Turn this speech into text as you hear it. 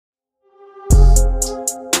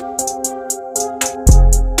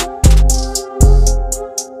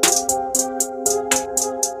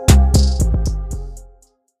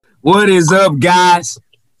What is up, guys?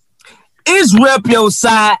 It's Rep Your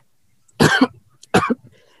Side.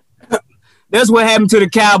 That's what happened to the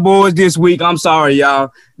Cowboys this week. I'm sorry,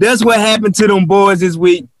 y'all. That's what happened to them boys this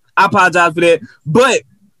week. I apologize for that. But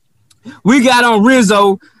we got on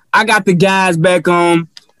Rizzo. I got the guys back on.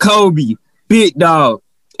 Kobe, Big Dog,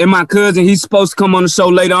 and my cousin. He's supposed to come on the show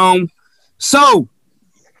later on. So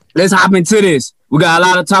let's hop into this. We got a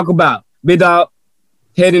lot to talk about. Big Dog,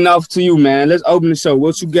 heading off to you, man. Let's open the show.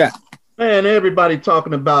 What you got? Man, everybody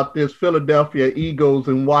talking about this Philadelphia Eagles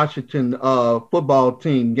and Washington football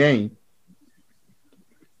team game.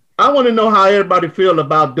 I want to know how everybody feel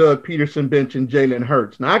about Doug Peterson benching Jalen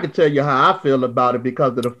Hurts. Now, I can tell you how I feel about it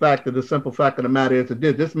because of the simple fact of the matter is that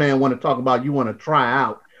this man want to talk about you want to try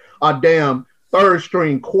out a damn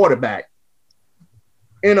third-string quarterback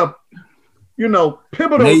in a,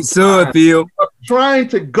 pivotal Nate Sudfeld trying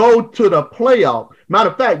to go to the playoff.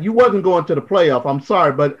 Matter of fact, you wasn't going to the playoff. I'm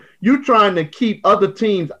sorry, but you trying to keep other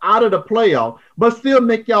teams out of the playoff, but still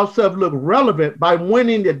make yourself look relevant by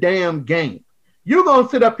winning the damn game. You're going to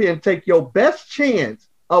sit up here and take your best chance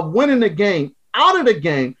of winning the game out of the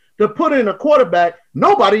game to put in a quarterback.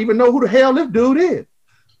 Nobody even know who the hell this dude is.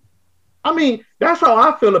 I mean, that's how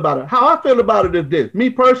I feel about it. How I feel about it is this. Me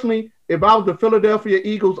personally, if I was the Philadelphia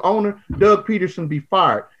Eagles owner, Doug Peterson be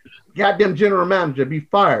fired. Goddamn general manager be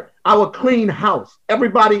fired. I would clean house.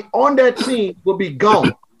 Everybody on that team will be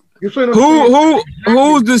gone. You see what I'm saying?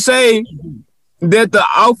 Who's to say that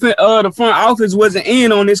the front office wasn't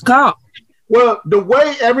in on this call? Well, the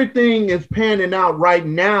way everything is panning out right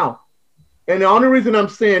now, and the only reason I'm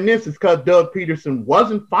saying this is because Doug Peterson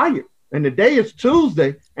wasn't fired. And the day is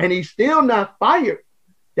Tuesday, and he's still not fired.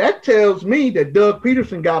 That tells me that Doug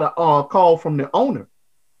Peterson got a call from the owner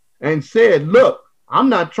and said, look, I'm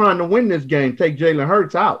not trying to win this game. Take Jalen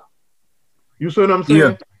Hurts out. You see what I'm saying?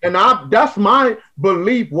 Yeah. And that's my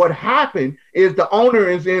belief. What happened is the owner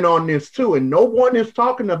is in on this too, and no one is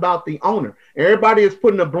talking about the owner. Everybody is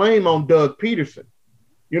putting the blame on Doug Peterson.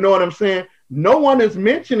 You know what I'm saying? No one is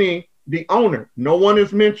mentioning the owner. No one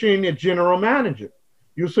is mentioning the general manager.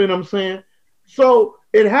 You see what I'm saying? So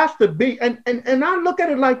it has to be, and I look at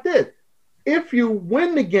it like this. If you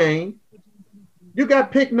win the game, you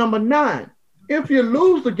got pick number 9. If you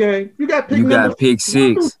lose the game, you got pick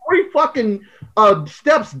 6. 3 fucking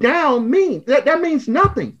steps down that means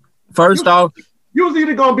nothing. First off, you was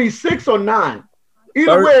either gonna be 6 or 9.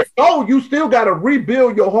 Either way, you still got to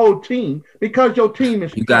rebuild your whole team because your team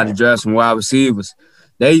is. You got to draft some wide receivers.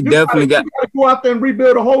 You definitely got to go out there and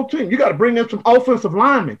rebuild the whole team. You got to bring in some offensive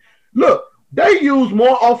linemen. Look, they use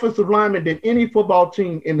more offensive linemen than any football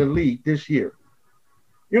team in the league this year.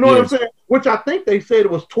 You know what I'm saying? Which I think they said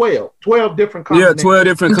it was 12 different combinations. Yeah, 12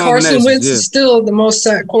 different combinations. Carson Wentz is still the most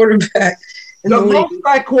sacked quarterback. The most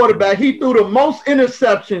sacked quarterback. He threw the most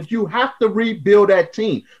interceptions. You have to rebuild that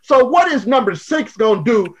team. So what is number 6 gonna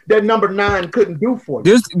do that number 9 couldn't do for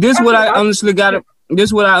you? This what I honestly got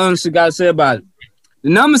to say about it. The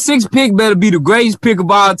number 6 pick better be the greatest pick of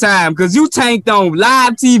all time because you tanked on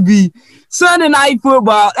live TV, Sunday Night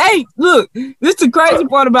Football. Hey, look, this is the crazy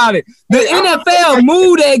part about it. The NFL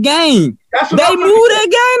moved that game. They moved that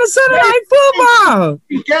game to Sunday Night Football.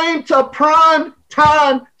 Game to prime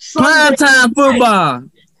time football.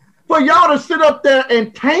 For y'all to sit up there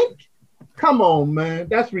and tank? Come on, man.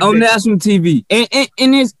 That's ridiculous. On national TV.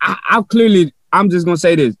 And this, I'm just going to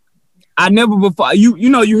say this. I never before you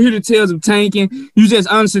hear the tales of tanking. You just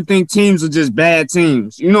honestly think teams are just bad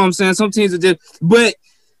teams. You know what I'm saying? Some teams are just, but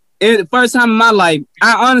the first time in my life,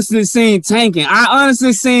 I honestly seen tanking. I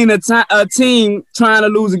honestly seen a team trying to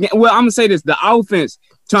lose a game. Well, I'm gonna say this: the offense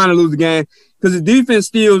trying to lose the game because the defense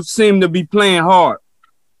still seemed to be playing hard.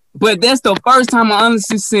 But that's the first time I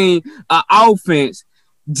honestly seen an offense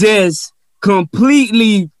just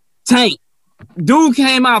completely tank. Dude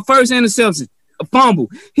came out first interception. A fumble.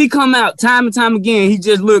 He come out time and time again. He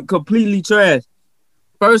just looked completely trash.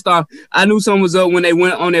 First off, I knew something was up when they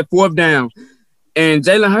went on that 4th down. And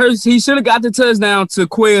Jalen Hurts, he should have got the touchdown to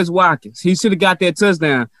Quez Watkins. He should have got that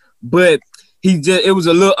touchdown. But it was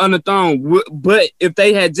a little underthrown. But if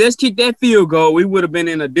they had just kicked that field goal, we would have been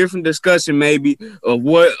in a different discussion maybe of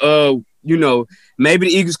what maybe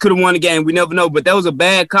the Eagles could have won the game. We never know. But that was a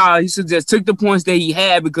bad call. He should just took the points that he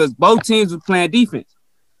had because both teams were playing defense.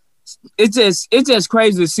 It's just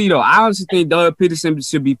crazy to see, though. I honestly think Doug Peterson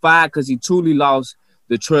should be fired because he truly lost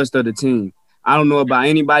the trust of the team. I don't know about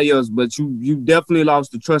anybody else, but you definitely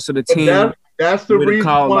lost the trust of the team. That's the reason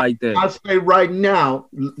why like that. I say right now,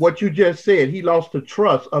 what you just said, he lost the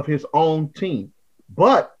trust of his own team.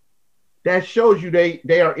 But that shows you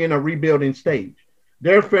they are in a rebuilding stage.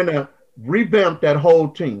 They're finna revamp that whole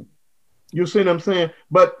team. You see what I'm saying?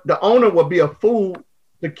 But the owner would be a fool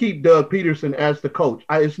to keep Doug Peterson as the coach.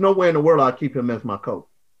 It's no way in the world I'll keep him as my coach.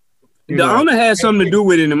 The owner has something to do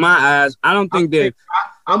with it in my eyes. I don't think that.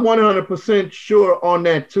 I'm 100% sure on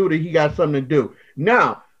that too, that he got something to do.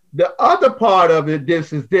 Now, the other part of it,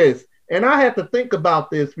 this, and I had to think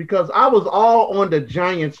about this because I was all on the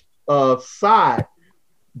Giants' side,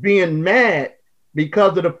 being mad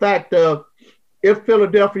because of the fact of if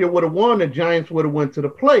Philadelphia would have won, the Giants would have went to the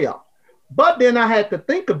playoffs. But then I had to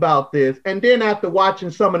think about this, and then after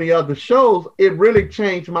watching some of the other shows, it really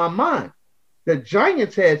changed my mind. The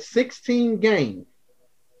Giants had 16 games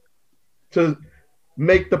to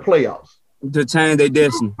make the playoffs. To change their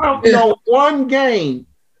destiny. No, one game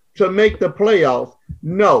to make the playoffs.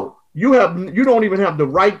 No, you don't even have the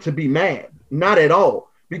right to be mad. Not at all.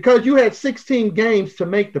 Because you had 16 games to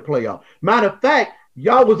make the playoffs. Matter of fact,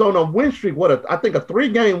 y'all was on a win streak, I think a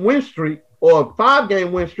 3-game win streak or a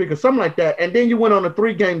 5-game win streak or something like that, and then you went on a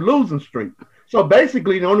 3-game losing streak. So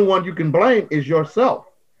basically, the only one you can blame is yourself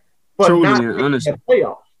for not making the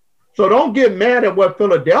playoffs. So don't get mad at what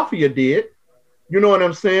Philadelphia did. You know what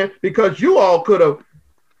I'm saying? Because you all could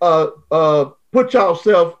have put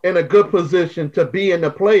yourself in a good position to be in the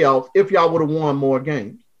playoffs if y'all would have won more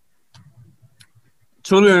games.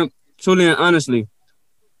 Truly and honestly,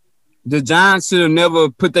 the Giants should have never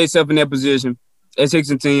put themselves in that position at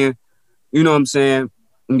 6-10. You know what I'm saying?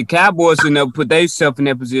 And the Cowboys should never put themselves in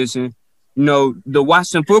that position. You know, the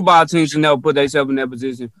Washington football team should never put themselves in that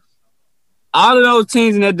position. All of those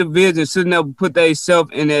teams in that division should never put themselves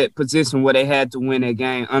in that position where they had to win that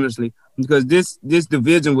game, honestly, because this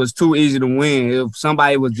division was too easy to win if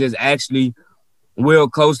somebody was just actually well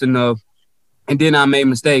close enough and did not make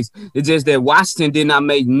mistakes. It's just that Washington did not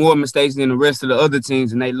make more mistakes than the rest of the other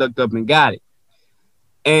teams, and they looked up and got it.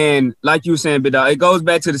 And like you were saying, Bidal, it goes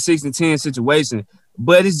back to the 6-10 situation,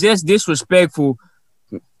 but it's just disrespectful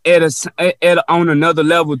on another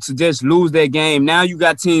level to just lose that game. Now you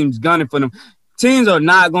got teams gunning for them. Teams are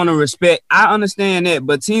not going to respect. I understand that,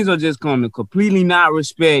 but teams are just going to completely not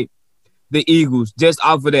respect the Eagles just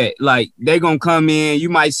off of that. Like, they're going to come in. You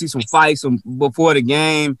might see some fights before the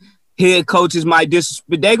game. Head coaches might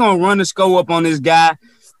disrespect. They're going to run the score up on this guy.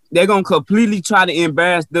 They're going to completely try to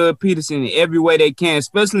embarrass Doug Peterson in every way they can,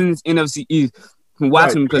 especially in this NFC East.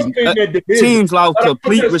 Watch them because teams lost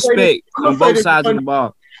complete respect on both sides of the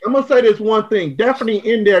ball. I'm going to say this one thing,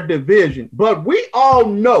 definitely in their division, but we all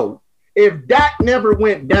know if Dak never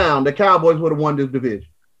went down, the Cowboys would have won this division.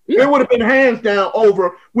 Yeah. It would have been hands down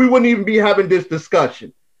over. We wouldn't even be having this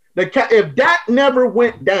discussion. If Dak never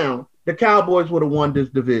went down, the Cowboys would have won this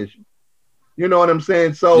division. You know what I'm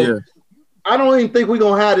saying? So yeah. I don't even think we're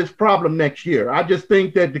going to have this problem next year. I just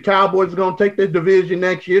think that the Cowboys are going to take this division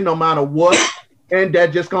next year no matter what, and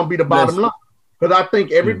that's just going to be the bottom line. Because I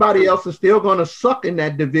think everybody else is still going to suck in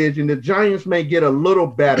that division. The Giants may get a little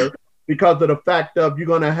better because of the fact of you're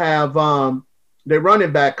going to have their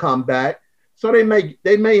running back come back. So they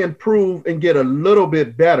may improve and get a little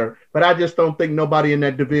bit better. But I just don't think nobody in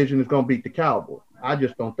that division is going to beat the Cowboys. I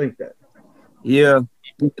just don't think that. Yeah.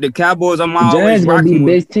 The Cowboys, I'm always Giants going to be the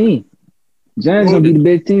best team. Giants going to be the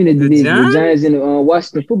best team in the division. The Giants in the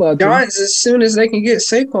Washington football team. Giants, as soon as they can get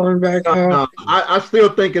Saquon back. I still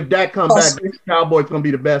think if Dak comes back, the Cowboys going to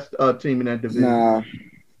be the best team in that division. Nah.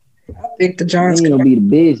 I think the Giants ain't going to be the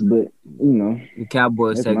best, but, you know. The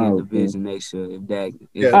Cowboys taking the division next year if Dak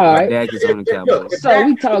is on the Cowboys. So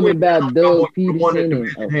we talking about Doug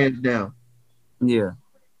Peterson. Hands down. Yeah.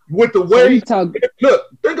 With the way, look,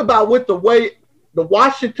 think about with the way the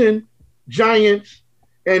Washington Giants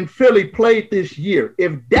and Philly played this year.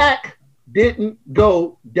 If Dak didn't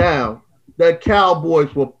go down, the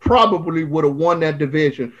Cowboys would have won that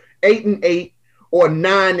division 8-8 or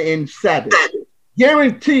 9-7.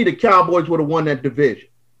 Guarantee the Cowboys would have won that division.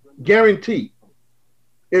 Guarantee.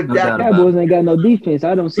 If Dak Cowboys ain't got no defense,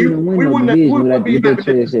 I don't see them win no division without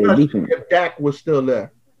defense. If Dak was still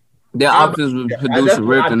there. Their offense would produce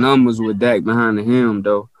record numbers with Dak behind him,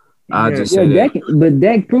 though. I'll just say that. But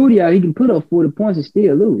Dak proved y'all he can put up 40 points and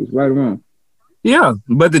still lose, right or wrong. Yeah,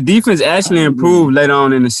 but the defense actually improved later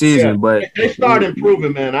on in the season. Yeah, but they started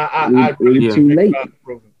improving, man. It was too late.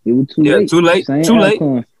 It was too late. Too late. Too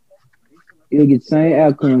late. It'll get the same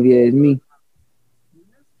outcome if you ask me.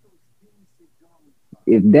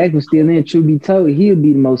 If Dak was still in, truth be told, he'll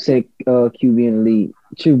be the most sacked QB in the league.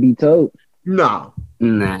 Truth be told. No.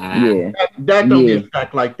 Nah. Yeah. That don't get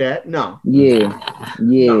sacked like that. No. Yeah.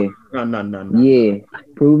 Yeah. No. Yeah.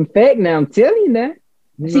 Proven fact now. I'm telling you now.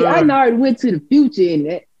 See, I already went to the future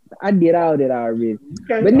and I did all that already.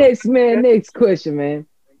 Okay. But next question, man.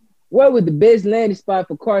 What was the best landing spot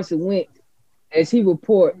for Carson Wentz as he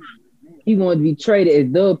report he wanted to be traded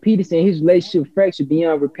as Doug Peterson. His relationship fractured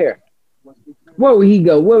beyond repair. Where would he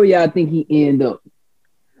go? Where would y'all think he end up?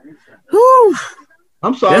 Whew.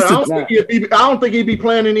 I'm sorry. I don't think he'd be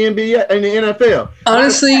playing in the NBA in the NFL.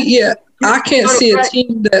 Honestly, yeah. I can't see a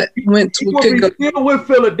team that went to could go still with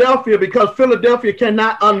Philadelphia because Philadelphia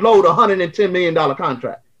cannot unload $110 million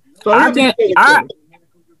contract. So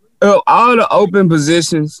all the open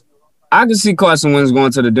positions, I can see Carson Wentz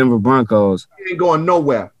going to the Denver Broncos. He ain't going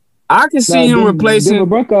nowhere. I can see him replacing Denver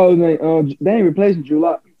Broncos. They ain't replacing Drew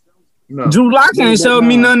Lock. No. Drew Lock ain't showed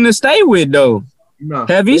me nothing to stay with though. No.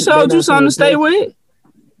 Have he showed you something to stay with?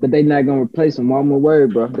 But they not gonna replace him. One more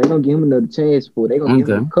word, bro. They're gonna give him another chance for it. They're gonna give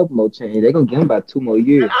him a couple more chances. They're gonna give him about 2 more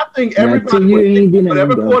years. And I think everybody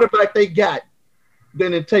whatever quarterback they got,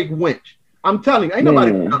 then it take Wentz. I'm telling you, ain't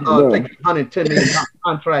nobody taking $110 million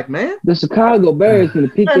contract, man. The Chicago Bears gonna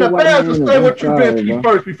pick the Bears will stay with Trubisky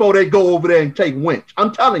first before they go over there and take Wentz.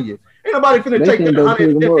 I'm telling you, ain't nobody finna take that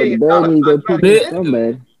 $110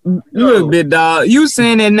 million. Look, big dog, you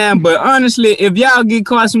saying that now, but honestly, if y'all get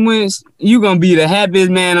Carson Wentz, you gonna be the happiest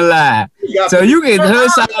man alive. So you can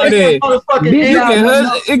hush all that. You can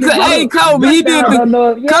hush. Hey, Kobe, he did he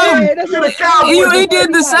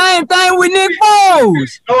did the same thing with Nick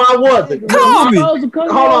Foles. No, I wasn't. Kobe,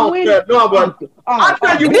 hold on, no, I wasn't. I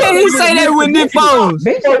tell you, did he say that with Nick Foles?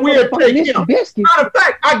 We'll take him. Matter of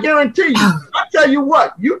fact, I guarantee you. I tell you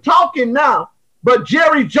what, you talking now, but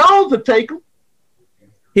Jerry Jones will take him.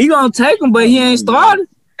 He gonna take him, but he ain't started.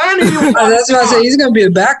 That's what I said. He's gonna be a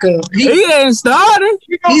backup. He ain't started.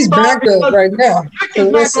 He's backup right now. He's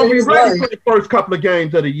not gonna be ready for the first couple of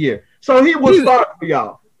games of the year, so he will start for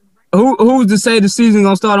y'all. Who's to say the season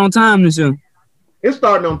gonna start on time this year? It's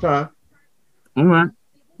starting on time. All right.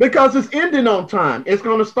 Because it's ending on time. It's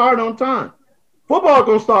gonna start on time. Football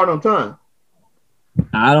gonna start on time.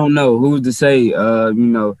 I don't know who's to say.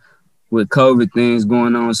 With COVID things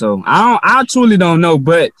going on, so I truly don't know,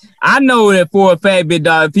 but I know that for a fact, big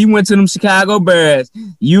dog, if he went to them Chicago Bears,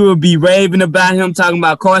 you would be raving about him, talking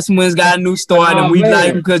about Carson Wentz got a new start, and we like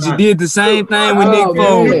him because you did the same thing with Nick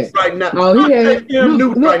Foles. Right now,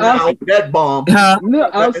 that bomb.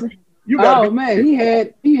 Man, he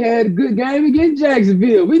had a good game against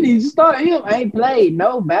Jacksonville. We need to start him. Ain't played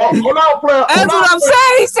nobody. Hold on, player. That's what I'm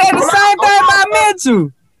saying. He said the same thing about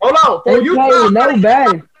Mitchell. Hold on, ain't played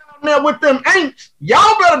nobody. Now with them ain'ts,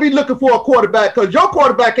 y'all better be looking for a quarterback because your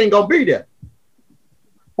quarterback ain't gonna be there.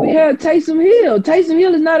 We have Taysom Hill. Taysom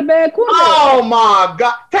Hill is not a bad quarterback. Oh my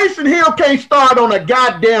God, Taysom Hill can't start on a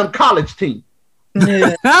goddamn college team.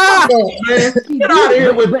 Yeah. Man, get out of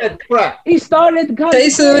here with that crap. He started at the college.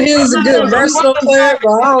 Taysom Hill is a good versatile player,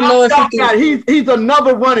 but I don't know if he's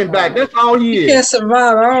another running back. That's all he is. He can't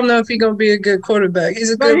survive. I don't know if he's gonna be a good quarterback.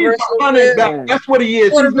 He's a good versatile running back. That's what he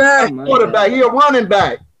is. Quarterback. He's a quarterback. He's a running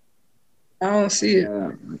back. I don't see it.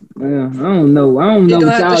 I don't know. I don't know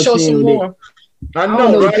what y'all seeing. I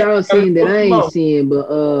don't know what y'all seeing that I ain't seeing, but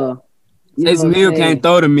Taysom Hill can't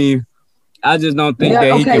throw to me. I just don't think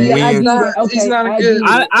that he can win. He's not a good.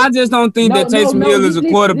 I just don't think that Taysom Hill is a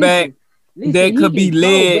quarterback that could be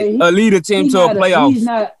lead a team to a playoff.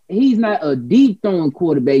 He's not a deep throwing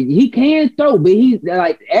quarterback. He can throw, but he's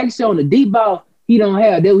like actually on the deep ball. He don't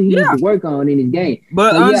have that. He needs to work on in his game.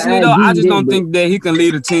 But honestly, though, I just don't think that he can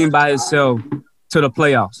lead a team by himself to the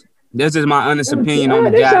playoffs. That's just my honest opinion on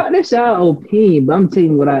the guy. That's your opinion, but I'm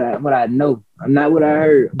telling you what I know. I'm not what I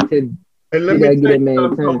heard. And let me tell you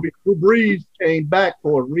something. Drew Brees came back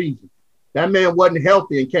for a reason. That man wasn't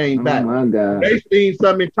healthy and came back. Oh my God. They seen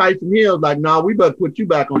something in Tyson Hill like, we better put you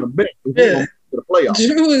back on the bench. Yeah. To the playoffs.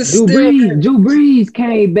 Drew Brees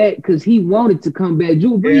came back because he wanted to come back.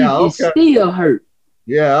 Drew Brees is still hurt.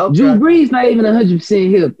 Yeah, okay. Drew Brees not even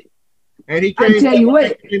 100% healthy. And he came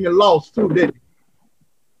back and lost too, didn't he?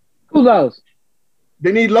 Who lost?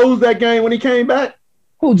 Didn't he lose that game when he came back?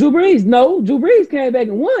 Who, Drew Brees? No, Drew Brees came back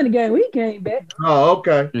and won the game when he came back. Oh,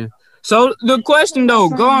 okay. Yeah. So the question though,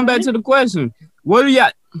 going back to the question, what do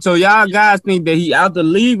y'all? So y'all guys think that he out the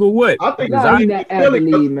league or what? I think he's not out the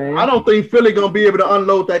league, man. I don't think Philly gonna be able to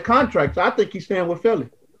unload that contract. So I think he's staying with Philly.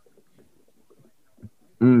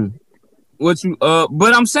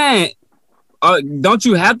 But I'm saying, don't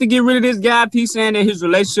you have to get rid of this guy? He's saying that his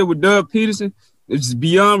relationship with Doug Peterson is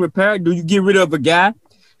beyond repair. Do you get rid of a guy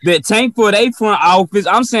that tank for their front office?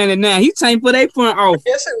 I'm saying it now. He tank for their front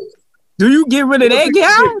office. Do you get rid of that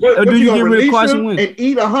guy, or do you get rid of Carson Wentz and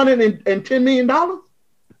eat $110 million?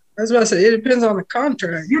 That's what I said. It depends on the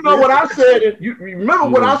contract. You know what I said? You remember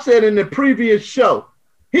what I said in the previous show?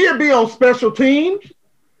 He'll be on special teams.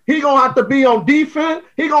 He gonna have to be on defense.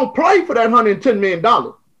 He gonna play for that $110 million.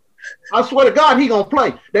 I swear to God, he gonna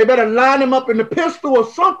play. They better line him up in the pistol or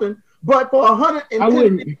something But for $110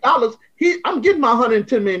 million, I'm getting my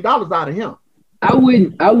 $110 million out of him. I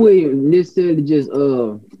wouldn't necessarily just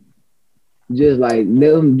like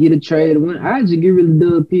let him get a trade. I'd just get rid of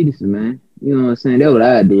Doug Peterson, man. You know what I'm saying? That's what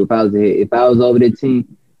I'd do if I was over that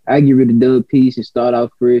team. I'd get rid of Doug Peterson, start off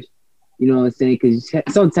fresh. You know what I'm saying? Because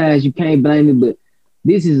sometimes you can't blame him, but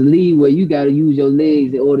this is a league where you got to use your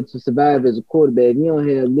legs in order to survive as a quarterback. You don't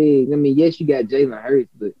have legs. I mean, yes, you got Jalen Hurts,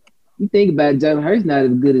 but you think about it, Jalen Hurts not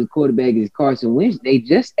as good as a quarterback as Carson Wentz. They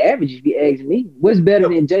just average, if you ask me. What's better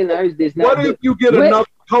than Jalen Hurts? That's not. What if you get another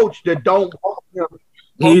coach that don't want him?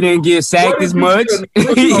 He didn't get sacked as much. He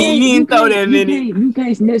didn't throw that many. You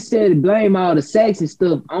can't necessarily blame all the sacks and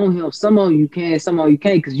stuff on him. Some of you can, some of you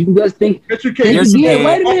can't, because you just think. Yes, you can. Yes, you can.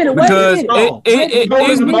 Wait a minute. Wait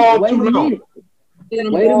a minute.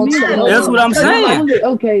 That's what I'm saying.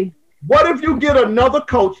 Okay. What if you get another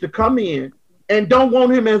coach to come in and don't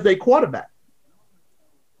want him as a quarterback?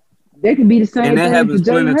 That could be the same. And that happens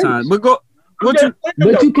plenty of times. But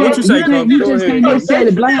you just can't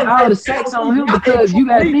necessarily blame all the sacks on him, because you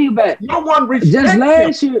got to think about it. No one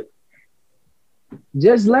respects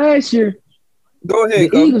Just last year, go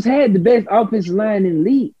ahead. The Eagles had the best offensive line in the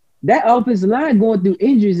league. That offensive line going through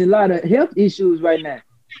injuries and a lot of health issues right now.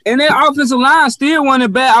 And that offensive line still won a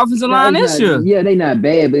bad offensive line this year. Yeah, they not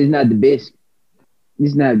bad, but it's not the best.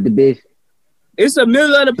 It's not the best. It's a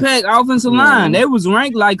middle of the pack offensive line. They was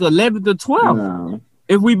ranked like 11th or 12th. No.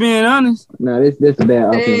 If we being honest. No, this a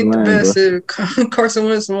bad offensive line. The best Carson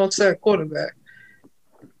Wentz won't sack quarterback.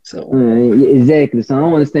 So exactly. So I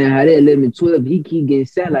don't understand how that 11-12 he keep getting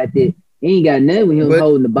sacked like that. He ain't got nothing with him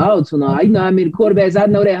holding the ball too long. You know how many quarterbacks I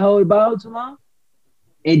know that hold the ball too long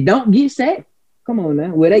and don't get sacked? Come on now.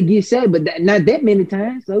 Well, they get sacked, but not that many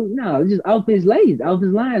times. So no, it's just offense lazy.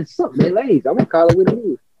 Offense line suck. They lazy. I'm gonna call it what it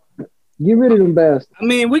is. Get rid of them bastards. I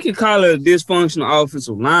mean, we could call it a dysfunctional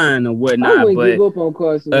offensive line or whatnot, I wouldn't but give up on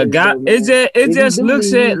Carson. it just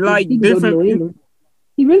looks at like different.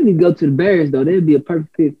 He really need to go to the Bears though. That'd be a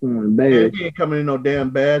perfect fit for him. The Bears. He ain't coming in no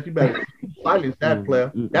damn Bears. You better silence that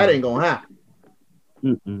player. That ain't gonna happen.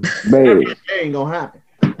 Bears. That ain't gonna happen.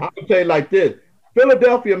 I'm gonna tell you like this: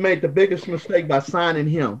 Philadelphia made the biggest mistake by signing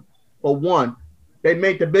him. For one, they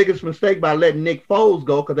made the biggest mistake by letting Nick Foles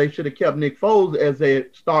go, because they should have kept Nick Foles as their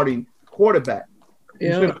starting quarterback.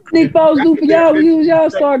 Yeah. Nick Foles do for y'all. He was y'all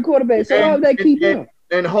starting quarterback. So why would they keep him?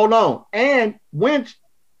 And hold on. And Wentz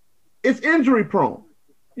is injury prone.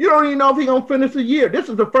 You don't even know if he's gonna finish a year. This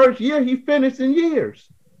is the first year he finished in years.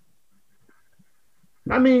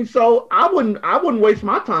 I mean, so I wouldn't waste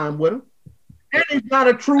my time with him. And he's not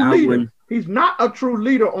a true leader. He's not a true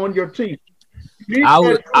leader on your team. I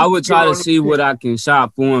would try to see what I can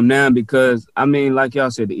shop for him now, because I mean, like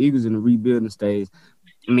y'all said, the Eagles in the rebuilding stage.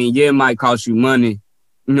 I mean, yeah, it might cost you money.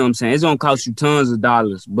 You know what I'm saying? It's gonna cost you tons of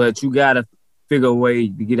dollars, but you gotta figure a way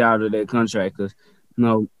to get out of that contract, because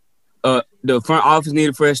the front office need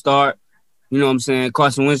a fresh start. You know what I'm saying?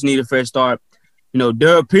 Carson Wentz need a fresh start.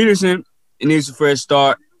 Doug Peterson needs a fresh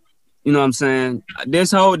start. You know what I'm saying?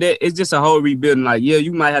 It's just a whole rebuilding. Like, yeah,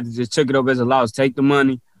 you might have to just check it over as a loss. Take the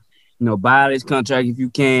money, buy this contract if you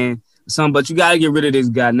can. But you got to get rid of this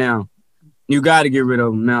guy now. You got to get rid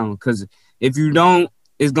of him now, because if you don't,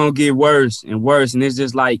 it's going to get worse and worse. And it's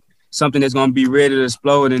just like something that's going to be ready to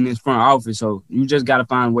explode in this front office. So you just got to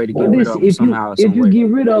find a way to get rid of him somehow. If you get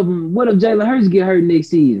rid of him, what if Jalen Hurts get hurt next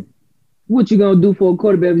season? What you going to do for a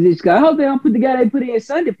quarterback position? I hope they don't put the guy they put in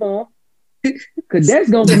Sunday for him. Because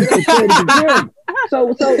that's going to be competitive. So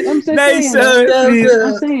I'm saying,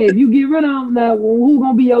 if you get rid of him now, who's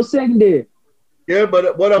going to be your secondary? Yeah,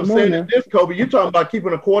 but what I'm saying is this, Kobe, you're talking about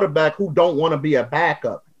keeping a quarterback who don't want to be a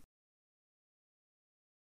backup.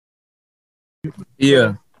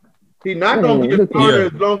 Yeah. He's not going to be a starter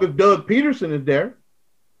as long as Doug Peterson is there.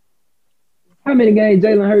 How many games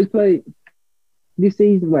Jalen Hurts played this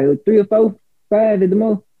season? Like 3 or 4, 5 at the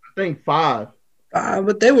most? I think 5.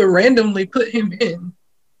 But they would randomly put him in,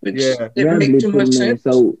 which didn't make too much sense.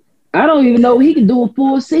 So I don't even know he can do a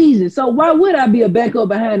full season. So why would I be a backup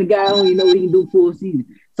behind a guy I don't even know he can do a full season?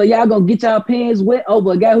 So y'all gonna get y'all pants wet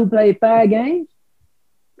over a guy who played 5 games?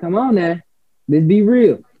 Come on now. Let's be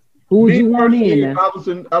real. Who would you want in now? If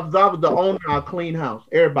I was the owner, I'd clean house.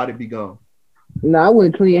 Everybody be gone. No, I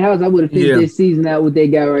wouldn't clean house. I would have finished this season out with that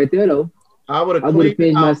guy right there, though. I would have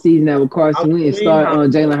finished my season out with Carson Wentz and start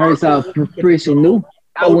on Jalen Hurts out fresh and new.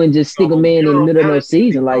 I wouldn't just stick a man in the middle of the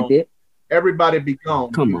season like that. Everybody be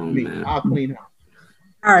gone. Come on, man. I'll clean house.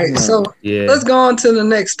 All right, so let's go on to the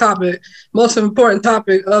next topic. Most important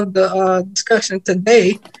topic of the discussion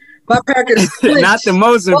today. My Packers clinched. Not the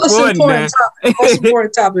most important, man. Most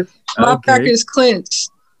important topic. My Packers clinched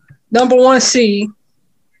 #1 seed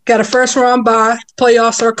Got a first round bye.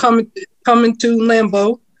 Playoffs are coming to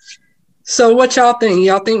Lambeau. So what y'all think?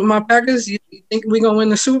 Y'all think my Packers? You think we gonna win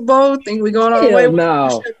the Super Bowl? Think we going all the way?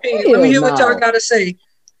 No. Let me hear what y'all gotta say.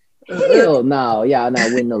 Hell no, y'all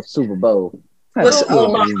not winning no Super Bowl. What's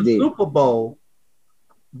about the Super Bowl?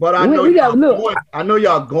 But I know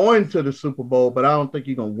y'all going to the Super Bowl, but I don't think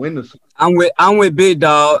you're gonna win the Super Bowl. I'm with Big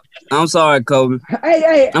Dog. I'm sorry, Kobe.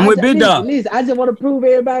 Hey, I'm with Big Dog. Listen, I just want to prove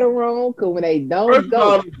everybody wrong because when they don't First go,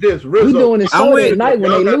 of all, this Rizzo, we doing the show at night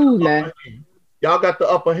when they lose now. Y'all got the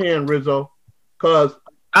upper hand, Rizzo, because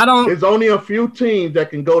I don't. There's only a few teams that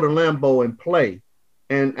can go to Lambeau and play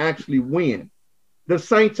and actually win. The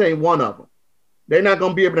Saints ain't one of them. They're not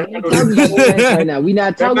going to be able to handle the right now. We're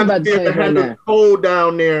not talking about the Saints right now. Cold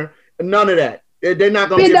down there. None of that. They're not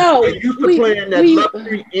going to get used to playing that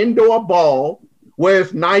luxury indoor ball where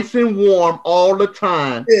it's nice and warm all the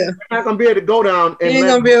time. Yeah. They're not going to be able to go down. And you ain't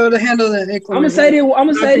going to be able to handle that. I'm going to say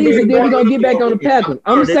this, and then we're going to get back on the Packers.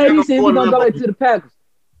 I'm going to say this, and we're going to go back to the Packers.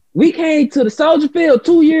 We came to the Soldier Field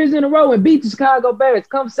 2 years in a row and beat the Chicago Bears.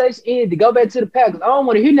 Conversation ended to go back to the Packers. I don't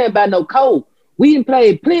want to hear nothing about no cold. We didn't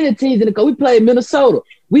play plenty of teams in the cold. We played Minnesota.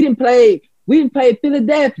 We didn't play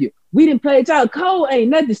Philadelphia. We didn't play y'all. Cold ain't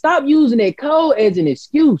nothing. Stop using that cold as an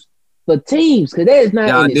excuse for teams, because that is not.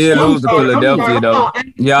 Y'all did lose to Philadelphia, though.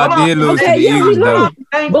 Y'all did lose to the Eagles, though.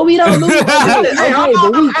 But we don't lose.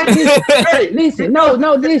 Listen.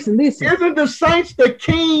 Isn't the Saints the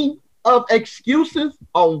king of excuses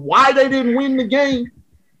on why they didn't win the game?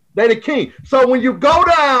 They're the king. So when you go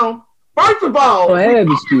down, first of all, you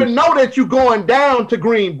don't even know that you're going down to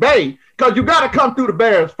Green Bay because you got to come through the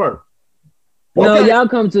Bears first. Okay? No, y'all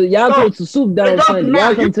come to Superdome Sunday.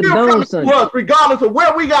 Y'all come to the Dome Sunday. Regardless of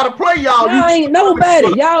where we got to play, y'all. Y'all ain't nobody.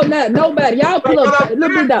 Y'all not nobody. Y'all pull up.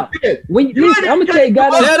 Look at that. Listen, I'm gonna tell you,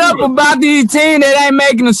 guys. Shut up about these teams that ain't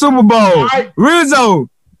making the Super Bowl. Right. Rizzo.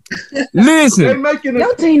 Listen,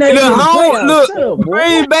 your team ain't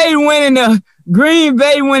Green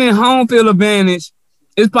Bay winning home field advantage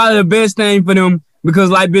is probably the best thing for them because,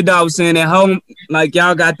 like Big Dog was saying, at home, like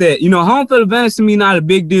y'all got that. You know, home field advantage to me not a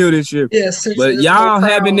big deal this year. Yes, but y'all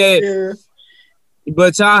having that,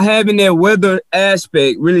 but y'all having that weather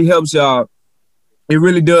aspect really helps y'all. It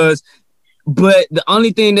really does. But the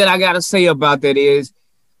only thing that I gotta say about that is,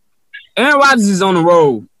 Aaron Rodgers is on the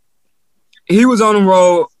road. He was on the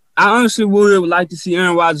road. I honestly would like to see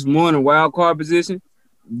Aaron Rodgers more in a wild card position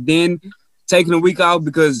than taking a week off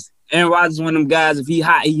because Aaron Rodgers is one of them guys, if he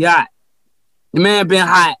hot, he hot. The man been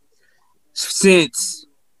hot since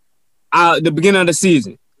the beginning of the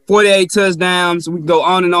season. 48 touchdowns. We can go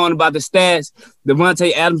on and on about the stats.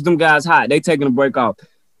 Devontae Adams, them guys hot. They taking a break off.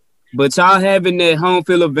 But y'all having that home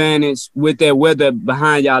field advantage with that weather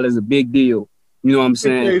behind y'all is a big deal. You know what I'm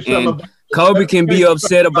saying? And Kobe can be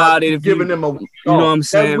upset about it if giving them a week off. You know what I'm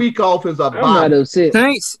saying? That week off is a bye. I'm not upset.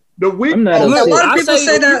 Thanks. The week a lot of people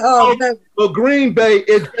say that. But Green Bay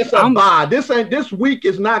is just a bye. This week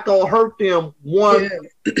is not gonna hurt them one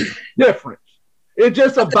difference. It's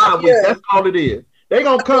just a bye week. That's all it is. They're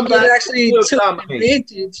gonna come back. Actually, took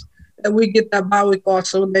advantage that we get that bye week off,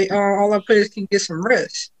 so they all our players can get some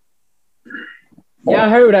rest. Y'all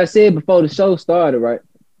heard what I said before the show started, right?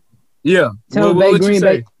 Yeah. Tampa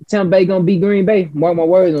Bay gonna beat Green Bay. Mark my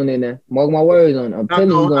words on that now. Mark my words on it. I'm telling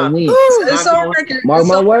you, gonna win. It's on record. Mark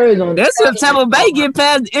my words on it. That's if Tampa Bay get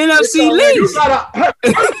past the NFC least.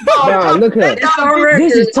 Nah, look here.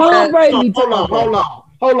 This is Tom Brady.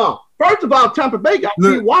 Hold on. First of all, Tampa Bay got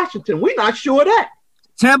to beat Washington. We're not sure of that.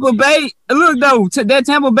 Tampa Bay, look though, that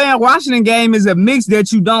Tampa Bay and Washington game is a mix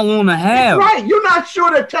that you don't want to have. Right, you're not sure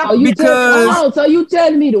that Tampa Bay. So you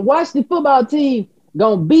telling me the Washington football team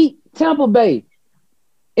gonna beat Tampa Bay?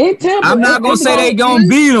 In Tampa, I'm not gonna say they gonna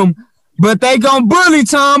beat them, but they gonna bully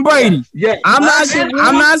Tom Brady. Yeah. I'm not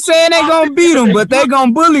saying they gonna beat them, but they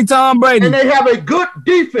gonna bully Tom Brady. And they have a good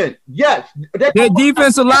defense. Yes. Their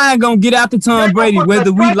defensive line gonna get after Tom Brady,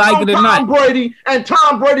 whether we like it or not.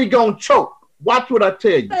 Tom Brady gonna choke. Watch what I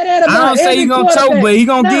tell you. I don't say he's gonna choke, but he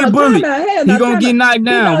gonna get bullied. He gonna get knocked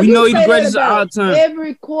down. We know he's the greatest of all time.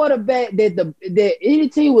 Every quarterback that any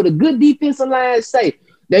team with a good defensive line say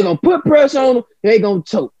they're gonna put pressure on them, they gonna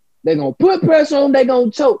choke. They're gonna put pressure on them, they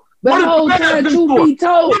gonna choke. But the whole time, truth be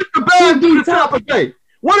told, what did the Bears do to Tampa Bay?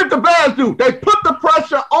 What did the Bears do? They put the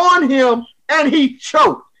pressure on him and he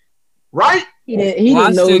choked. Right? He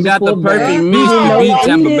didn't know got the perfect mix to beat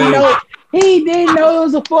Tampa Bay. He didn't know it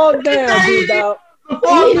was a fourth down, dude, dog. He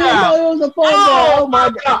didn't know it was a fourth down. Oh my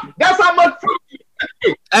God. That's how much.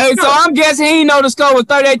 Hey, so I'm guessing he know the score was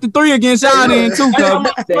 38-3 against y'all then too, Kobe.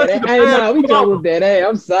 Hey, nah, we joke with that. Hey,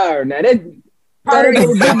 I'm sorry. Now that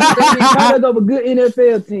over good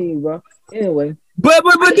NFL team, bro. Anyway. But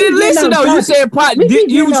then listen though, you said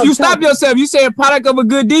you stopped yourself. You said product of a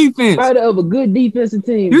good defense. Product of a good defensive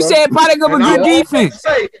team. You said product of a good defense.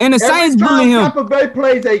 And the Saints bully him. Tampa Bay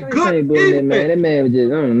plays a good defense. That man was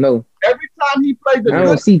just, I don't know. Every time he plays a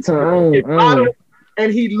good defense,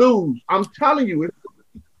 and he lose. I'm telling you.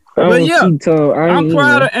 But yeah, I'm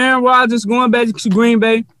proud of Aaron Rodgers going back to Green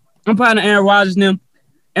Bay. I'm proud of Aaron Rodgers now.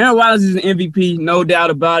 Aaron Rodgers is an MVP, no doubt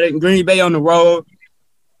about it. Green Bay on the road.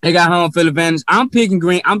 They got home field advantage. I'm picking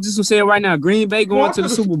Green. I'm just going to say it right now. Green Bay going to the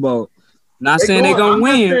Super Bowl. Not saying they're going to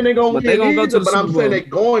win, but they're going to go to the Super Bowl. But I'm saying they're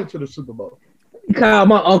going to the Super Bowl. Call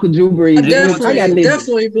my Uncle Drew Brees. I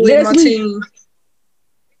definitely believe my team.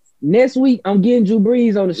 Next week, I'm getting Drew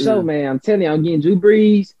Brees on the show, man. I'm telling you, I'm getting Drew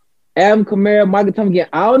Brees, Alvin Kamara, Michael Thomas,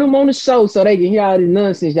 getting all of them on the show so they can hear all this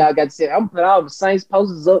nonsense y'all got to say. I'm putting all the Saints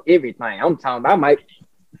posters up, everything. I'm talking about I might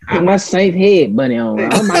put my Saints head bunny on.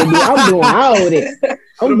 I'm doing all this.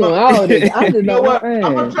 I'm doing all this. I just know what?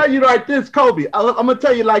 I'm going to tell you like this, Kobe. I'm going to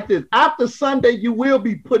tell you like this. After Sunday, you will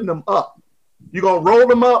be putting them up. You're going to roll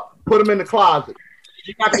them up, put them in the closet.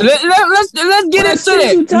 Let's get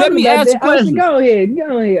into that. Let me ask a question. Go ahead.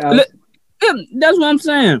 That's what I'm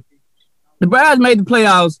saying. The Browns made the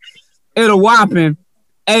playoffs at a whopping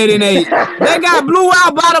 8-8. They got blew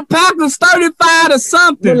out by the Packers 35 to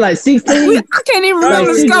something. Like 16. I can't even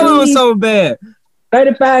remember the score. It was so bad.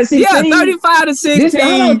 35-16. Yeah,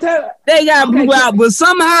 35-16. They got blew out, but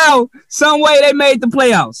somehow, some way they made the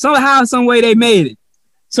playoffs. Somehow, some way they made it.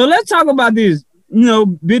 So let's talk about this. You know,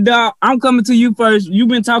 Big Dog, I'm coming to you first. You've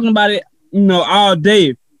been talking about it, all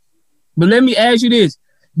day. But let me ask you this.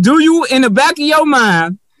 Do you, in the back of your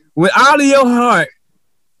mind, with all of your heart,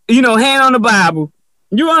 hand on the Bible,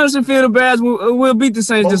 you honestly feel the Bears will beat the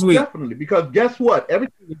Saints this week? Definitely, because guess what?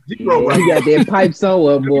 Everything is zero right now. He got that pipe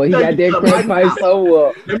somewhere, boy. He got that pipe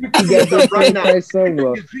somewhere. He got that pipe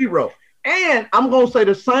somewhere. Zero. And I'm going to say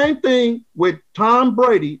the same thing with Tom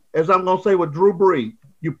Brady as I'm going to say with Drew Brees.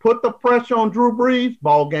 You put the pressure on Drew Brees,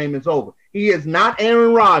 ball game is over. He is not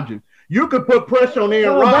Aaron Rodgers. You could put pressure on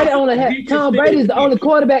Aaron Rodgers. Tom Brady is the only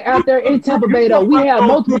quarterback out there in Tampa Bay, though. We have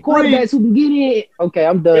multiple quarterbacks who can get in. Okay,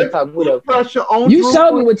 I'm done talking. Pressure on you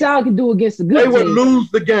showed me what y'all can do against a good team. They would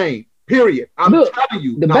lose the game, period. I'm telling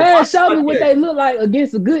you. The Bears showed me what they look like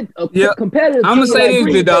against a good competitive team. I'm going to say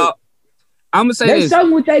this, big dog. I'm going to say this. They showed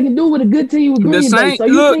me what they can do with a good team with Green Bay. So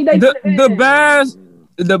you think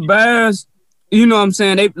the Bears, you know what I'm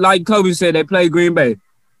saying? They, like Kobe said, they play Green Bay.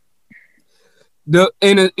 You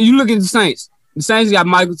look at the Saints. The Saints got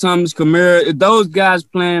Michael Thomas, Kamara. If those guys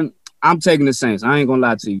playing, I'm taking the Saints. I ain't gonna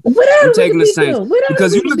lie to you. I'm taking the Saints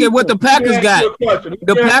because you look at what the Packers got.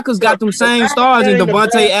 The Packers got them same stars in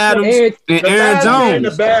Devontae Adams and Aaron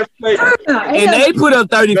Jones, and they put up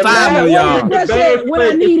 35 on y'all. When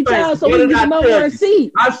I needed y'all, so we can get number one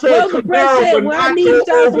seed. I said Kamara when I needed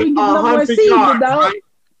y'all, so we can get number one seed, dog.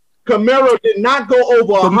 Kamara did not go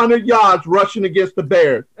over 100 yards rushing against the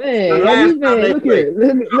Bears. Man, look here.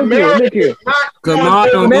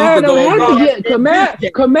 Kamara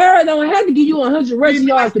don't have to give you 100 rushing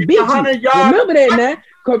yards to beat you. Remember that, man.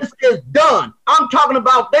 It's done. I'm talking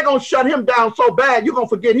about they're going to shut him down so bad, you're going to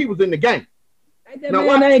forget he was in the game. That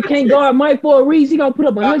man can't guard Mike for a reason. He going to put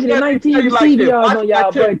up 119 receiving yards on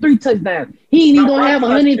y'all, bro. 3 touchdowns. He ain't even going to have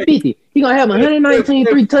 150. He going to have 119,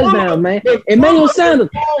 3 touchdowns, man. Emmanuel Sanders,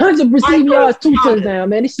 100 receiving yards, 2 touchdowns,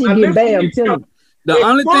 man. This shit getting bad, I'm telling you. The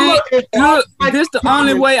only thing, this the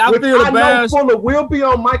only way I feel the Bears. Fuller will be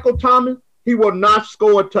on Michael Thomas. He will not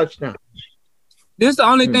score a touchdown. This is the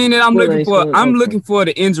only thing that I'm looking for. I'm looking for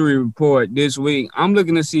the injury report this week. I'm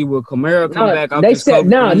looking to see will Kamara come back. They said,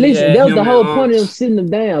 listen, that was the whole point of them sitting them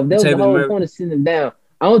down. That was the whole point of sitting them down.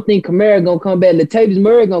 I don't think Kamara going to come back. Latavius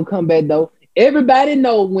Murray going to come back, though. Everybody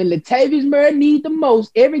know when Latavius Murray needs the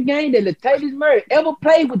most, every game that Latavius Murray ever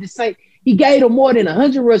played with the Saints, he gave them more than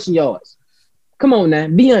 100 rushing yards. Come on now,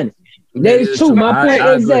 be honest. That is true. My point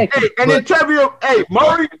exactly. And then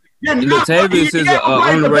Murray, Latavius is an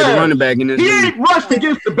underrated running back in this league. He ain't rushed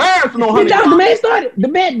against the Bears no 100 yards.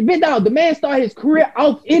 The man started his career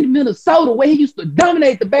off in Minnesota where he used to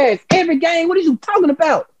dominate the Bears every game. What are you talking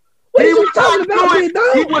about? What are you talking about, big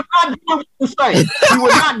dog? He would not do it with the Saints. He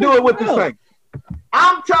would not do it with the Saints.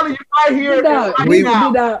 I'm telling you right here, now,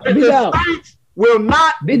 the Saints will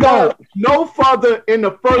not go no further in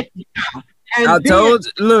the first half. And I told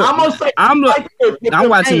you, look, I'm gonna say, I'm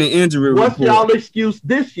watching the injury report. What's y'all excuse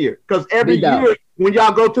this year? Because every year when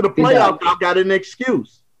y'all go to the playoffs, y'all got an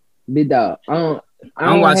excuse. Big dog, I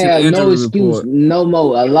don't have no excuse no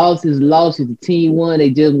more. A loss is loss. If the team won, they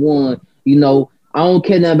just won. I don't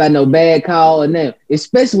care nothing about no bad call or nothing.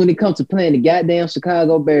 Especially when it comes to playing the goddamn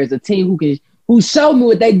Chicago Bears, a team who who showed me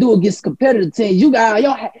what they do against competitive teams. You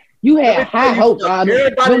had high hopes on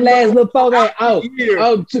them. Them last little 4 games.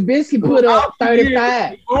 Trubisky put up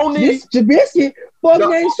 35. Trubisky 4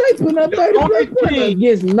 games straight putting up 30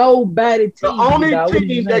 against nobody. The only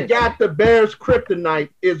team that got the Bears kryptonite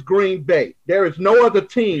is Green Bay. There is no other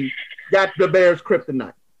team got the Bears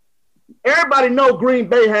kryptonite. Everybody know Green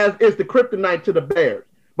Bay is the kryptonite to the Bears.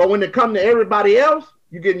 But when it comes to everybody else,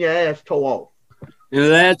 you're getting your ass tore off. In the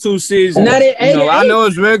last 2 seasons, I know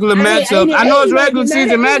it's regular matchups. I know it's regular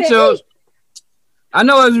season matchups.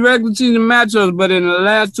 But in the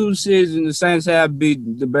last 2 seasons, the Saints have beat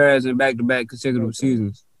the Bears in back-to-back consecutive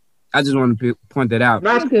seasons. I just want to point that out.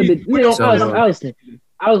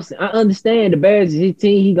 I understand the Bears is his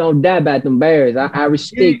team. He gonna die by them Bears. I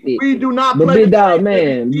respect it. We do not but play big dog,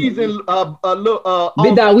 man. Big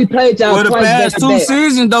dog, we played y'all twice back to back.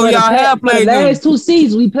 Seasons, though, y'all have played the last 2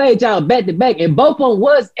 seasons. We played y'all back to back, and both of them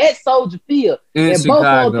was at Soldier Field, and both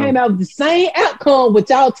of them came out with the same outcome with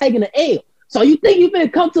y'all taking the L. So you think you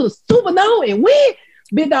finna come to the Superdome and win?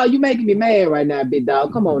 Big dog, you making me mad right now, big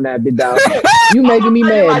dog. Come on now, big dog. You making me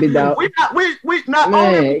mad, big dog. We not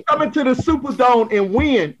only coming to the Superdome and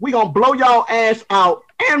win, we gonna blow y'all ass out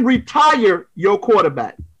and retire your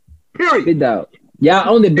quarterback. Period. Big dog.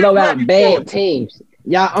 Y'all only blow out bad teams.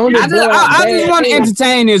 Y'all only I just want to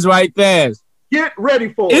entertain this right fast. Get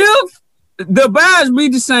ready for it. If the Bears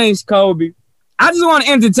beat the Saints, Kobe, I just want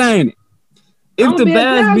to entertain it. If the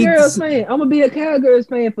Bears beat the Saints, I'm gonna be a Cowgirls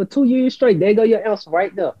fan for 2 years straight. There go your answer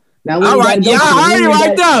right there. Now, all right, y'all heard it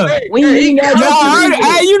right there. Y'all heard it.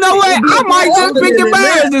 Hey, you know what? I might just pick the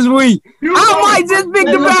Bears this week.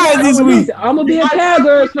 I'm gonna be a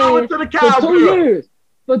Cowgirls fan for 2 years.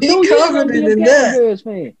 For 2 years, I'm gonna be a Cowgirls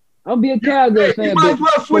fan. I'm gonna be a Cowgirls fan. You might as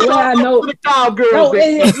well switch off to the Cowgirls.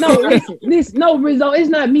 No, Rizzo. It's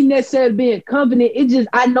not me necessarily being confident. It's just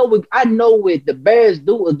I know what the Bears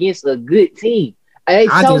do against a good team. They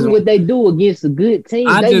told me what they do against a good team.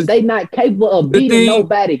 They not capable of beating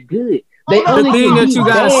nobody good. The thing that you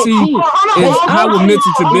gotta see is how will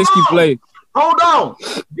Mitchell Trubisky play. Hold on.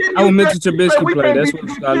 How will Mitchell Trubisky play? That's what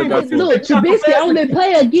you gotta look out for. Look, Trubisky only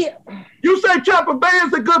play again. You say Tampa Bay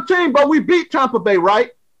is a good team, but we beat Tampa Bay,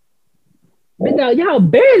 right? Y'all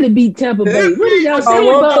barely beat Tampa Bay. What are y'all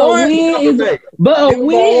saying? But a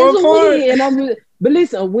win is a win. But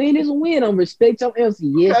listen, a win is a win. I'm respect your answer.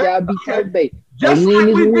 Yes, y'all beat Tampa Bay. Just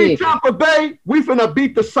like we beat Tampa Bay, we finna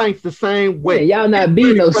beat the Saints the same way. Y'all not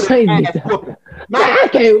beating no Saints. I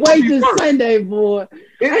can't wait this Sunday, boy.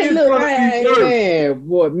 Man.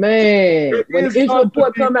 When the injury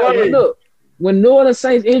report come out, look. When New Orleans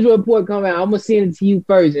Saints injury report come out, I'm gonna send it to you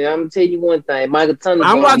first, and I'm gonna tell you one thing. Michael Tunner.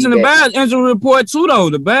 I'm watching the Bears injury report too,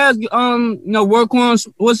 though. The Bears, Roquan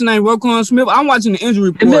Smith. I'm watching the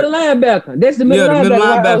injury report. The middle linebacker. That's the middle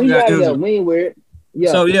linebacker. He got injured. We ain't weird.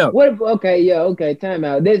 Yeah. So yeah. Okay. Time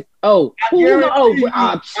out. I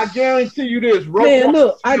guarantee you this.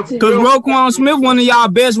 Because Roquan Smith, one of y'all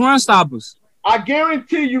best run stoppers. I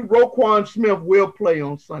guarantee you Roquan Smith will play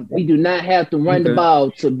on Sunday. We do not have to run the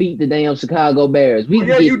ball to beat the damn Chicago Bears.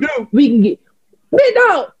 You do. We can get. Wait,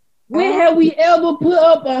 dog. When have we ever put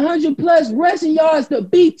up 100+ rushing yards to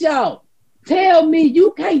beat y'all? Tell me.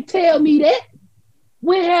 You can't tell me that.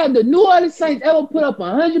 When have the New Orleans Saints ever put up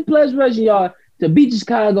 100+ rushing yards to beat the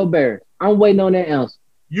Chicago Bears? I'm waiting on that answer.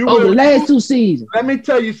 The last 2 seasons. Let me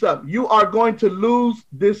tell you something. You are going to lose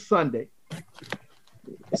this Sunday.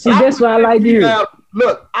 See, that's why I like you.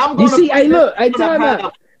 Look, I'm going to see. Hey, look. I tell you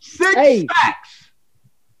about 6 sacks.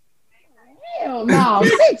 Hell no.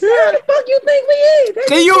 6. How the fuck you think we is?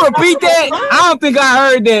 Can you repeat that? I don't think I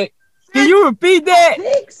heard that. Can you repeat that?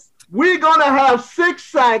 6. We're going to have 6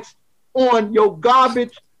 sacks on your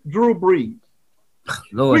garbage Drew Brees.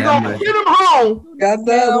 Lord, we're going to get him home. Got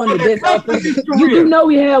that one of the best. You know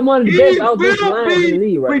we have one of the best offensive lines in the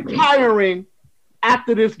league right now. Retiring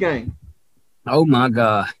after this game. Oh my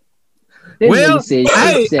God!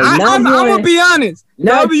 I'm gonna be honest.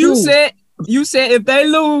 You said if they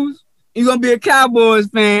lose, you're gonna be a Cowboys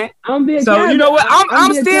fan. You know what?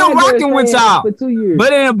 I'm still rocking with y'all. For 2 years.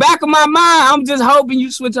 But in the back of my mind, I'm just hoping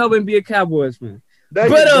you switch over and be a Cowboys fan.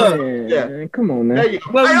 Come on, man. Hey,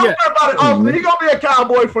 don't worry about it. He gonna be a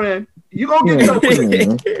Cowboy fan. You gonna get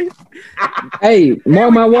something. Hey,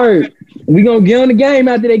 mark my word. We gonna get on the game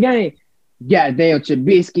after the game. Goddamn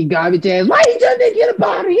Trubisky garbage ass. Why he just didn't get a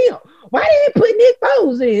ball to him? Why didn't he put Nick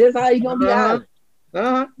Foles in? That's how he gonna be out.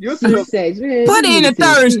 Put it in the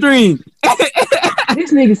third string.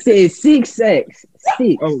 This nigga said 6 sacks.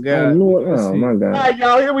 6. Oh God. Oh my God. All right,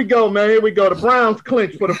 y'all. Here we go, man. Here we go. The Browns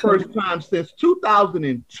clinched for the first time since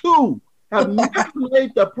 2002. Have not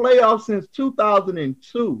made the playoffs since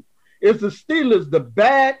 2002. Is the Steelers that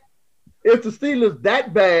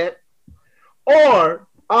bad, or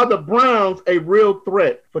are the Browns a real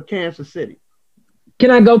threat for Kansas City? Can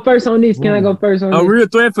I go first on this? A real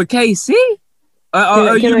threat for KC?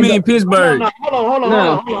 You mean Pittsburgh? No, hold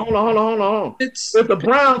on. Is the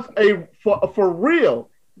Browns for real,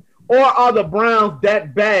 or are the Browns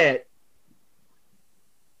that bad?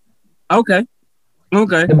 Okay.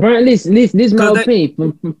 The Browns. Listen. This is my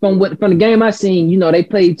opinion from the game I seen. You know, they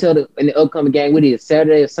play each other in the upcoming game. What is it,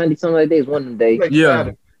 Saturday or Sunday? Something like that. It's one of them days.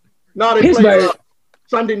 Yeah. No, they play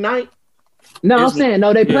Sunday night. No, I'm saying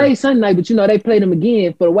no. They play Sunday night, but you know they play them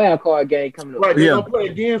again for the wild card game coming up. Right, they're gonna play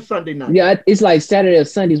again Sunday night. Yeah, it's like Saturday or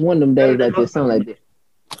Sunday is one of them days like that, something like that.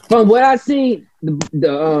 From what I seen,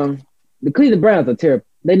 the Cleveland Browns are terrible.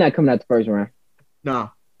 They're not coming out the first round. No,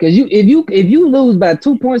 because if you lose by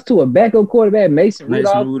 2 points to a backup quarterback, Mason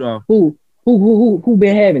Rudolph, who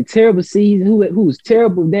been having terrible seasons, who's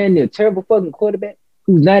terrible, damn near terrible fucking quarterback,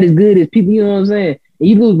 who's not as good as people. You know what I'm saying? And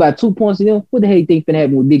you lose by 2 points to them. What the hell you think finna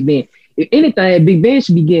happen with Big Ben? If anything, Big Ben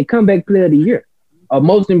should be getting comeback player of the year or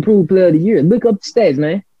most improved player of the year. Look up the stats,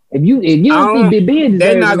 man. If you don't think Big Ben deserves,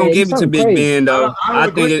 they're not gonna give it to Big Ben though. I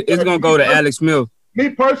think it's gonna go to Alex Smith. Me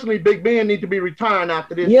personally, Big Ben needs to be retiring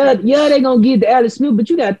after this. Yeah, they're gonna give it to Alex Smith, but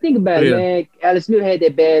you gotta think about it, man. Alex Smith had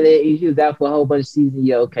that bad leg. He was out for a whole bunch of seasons.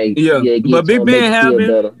 Yeah, okay. Yeah, but Big Ben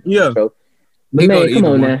having but man, come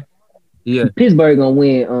on now. Yeah, Pittsburgh gonna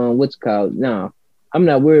win. What's it called? No, I'm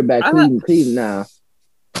not worried about Cleveland now.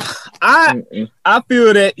 I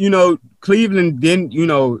feel that, you know, Cleveland didn't, you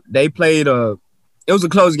know, they played it was a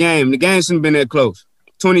close game. The game shouldn't have been that close.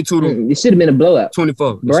 22 to it should have been a blowout.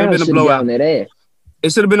 24. It should have been a blowout. It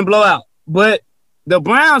should have been a blowout. But the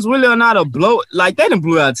Browns really are not a like they done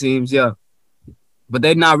blew out teams, yeah. But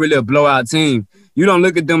they're not really a blowout team. You don't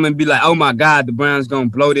look at them and be like, oh my God, the Browns gonna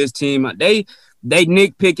blow this team out. They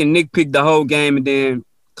nitpick the whole game and then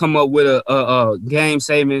come up with a game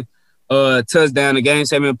saving touchdown, a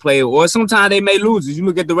game-saving play, or sometimes they may lose. You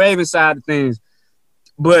look at the Ravens side of things.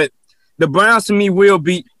 But the Browns, to me, will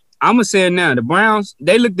beat. I'm going to say it now. The Browns,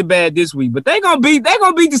 they looked bad this week, but they're going to beat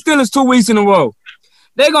the Steelers 2 weeks in a row.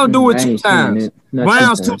 They're going to do it 2 times.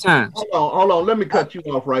 Browns 2 times. Hold on. Let me cut you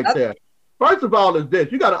off right there. First of all is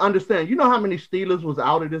this. You got to understand, you know how many Steelers was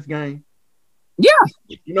out of this game? Yeah.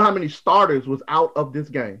 You know how many starters was out of this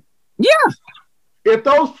game? Yeah. If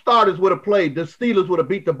those starters would have played, the Steelers would have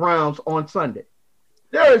beat the Browns on Sunday.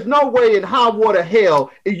 There is no way in high water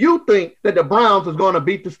hell you think that the Browns is going to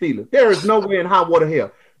beat the Steelers. There is no way in high water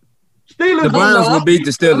hell. The Browns will beat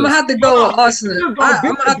the Steelers. I'm going to have to go with Austin.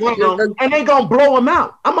 And they're going to blow them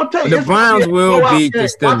out. I'm going to tell you. The Browns will beat the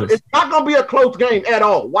Steelers. It's not going to be a close game at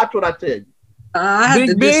all. Watch what I tell you. I have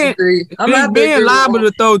to disagree. Big Ben liable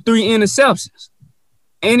to throw 3 interceptions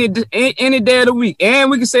any day of the week.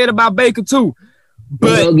 And we can say it about Baker, too.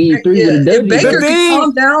 But if Baker can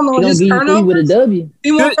calm down on his turnovers,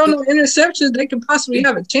 he won't throw no interceptions. They could possibly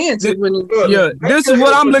have a chance of winning. Yeah, this is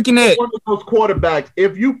what I'm looking at. One of those quarterbacks,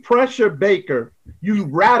 if you pressure Baker, you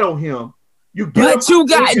rattle him. You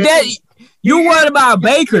worried about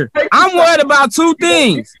Baker. I'm worried about 2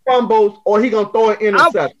 things. Fumbles, or he gonna throw an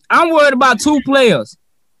interception. I'm worried about 2 players.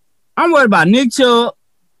 I'm worried about Nick Chubb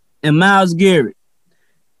and Myles Garrett.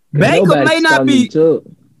 Baker may not be.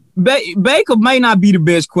 Baker may not be the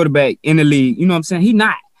best quarterback in the league. You know what I'm saying? He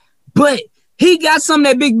not. But he got something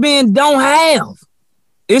that Big Ben don't have.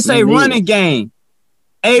 It's a running game.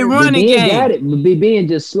 Running game. Got it, but Big Ben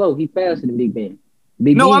just slow. He faster than Big Ben.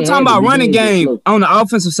 I'm talking about running game on the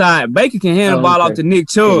offensive side. Baker can hand the ball off to Nick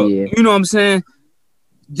Chubb. Yeah. You know what I'm saying?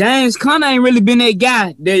 James Conner ain't really been that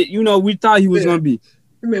guy that, you know, we thought he was going to be.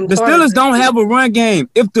 The Steelers don't have a run game.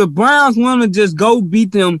 If the Browns want to just go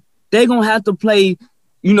beat them, they're going to have to play,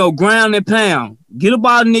 you know, ground and pound. Get a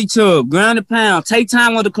ball to Nick Chubb, ground and pound. Take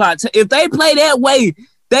time on the clock. If they play that way,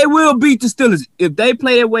 they will beat the Steelers. If they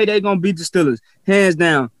play that way, they're going to beat the Steelers, hands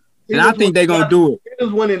down. And I think they're going to do it.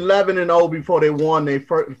 Steelers went 11-0 before they lost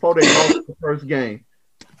the first game.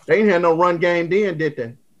 They ain't had no run game then, did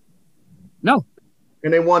they? No.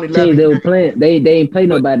 And they won 11. They were playing. They ain't play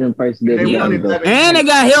nobody in the first game. And they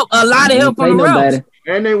got help, a lot of help from the refs.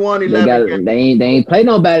 And they won 11. They ain't play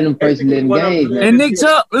nobody in the first 11 games. And Nick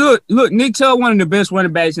Chubb, look, Nick Chubb, one of the best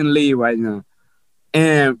running backs in the league right now.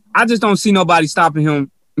 And I just don't see nobody stopping him.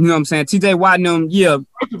 You know what I'm saying? TJ Watt and them, yeah,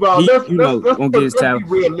 first of all, gonna get his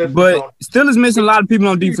tackle. But still is missing a lot of people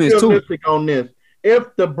on defense too. On this,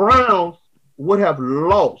 if the Browns would have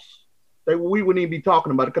lost, we wouldn't even be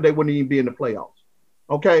talking about it because they wouldn't even be in the playoffs.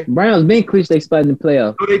 Okay, Browns been clinched their spot in the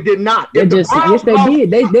playoffs. No, they did not. Yes, they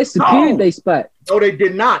did. They secured their spot. No, they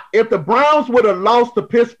did not. If the Browns would have lost to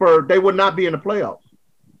Pittsburgh, they would not be in the playoffs.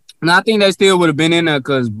 And I think they still would have been in there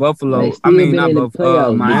because Buffalo. They I still mean, been not in the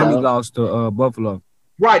Buffalo. playoffs, Miami dog. lost to Buffalo.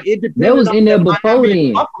 Right. It depends. They was in there on the before Miami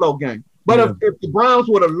then. Buffalo game. But Yeah. if the Browns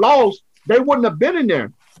would have lost, they wouldn't have been in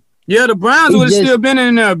there. Yeah, the Browns It would have just- still been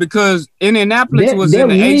in there because Indianapolis was That in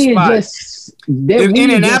the eighth win spot. If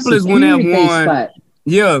Indianapolis wouldn't have won, spot.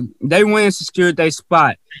 yeah, they win secured their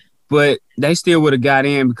spot, but they still would have got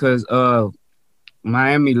in because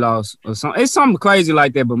Miami lost or something. It's something crazy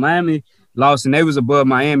like that, but Miami lost and they was above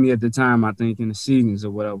Miami at the time, I think, in the seasons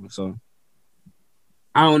or whatever. So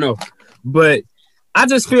I don't know, but I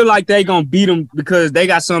just feel like they gonna beat them because they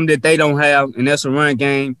got something that they don't have, and that's a run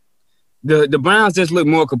game. The Browns just look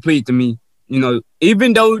more complete to me. You know,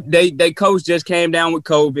 even though they coach just came down with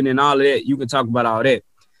COVID and all of that, you can talk about all that.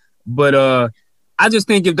 But I just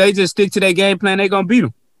think if they just stick to their game plan, they're gonna beat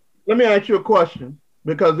them. Let me ask you a question,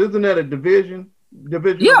 because isn't that a division? Yeah.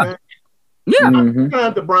 Game? Yeah, How Mhm. many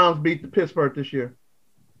times the Browns beat the Pittsburgh this year?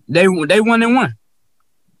 they 1-1.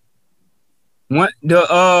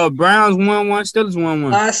 The Browns 1-1, Steelers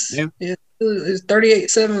 1-1. Last Yeah. it's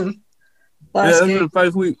 38-7 Yeah, last that was in game. the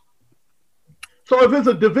first week. So if it's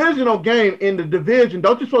a divisional game in the division,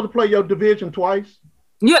 don't you supposed to play your division twice?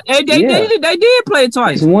 Yeah, they Yeah. did play it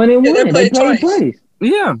twice. It's 1-1. Yeah, they They played played twice. twice.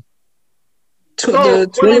 Yeah, So, The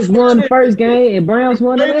Steelers won the first game and Browns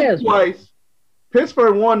won the Played it last one. twice.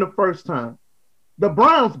 Pittsburgh won the first time. The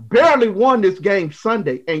Browns barely won this game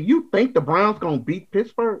Sunday, and you think the Browns gonna beat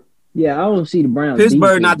Pittsburgh? Yeah, I don't see the Browns. Pittsburgh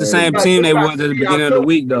beating not the same Right, team they right. was at the beginning of the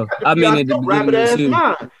week, though. I mean, at the beginning of the season.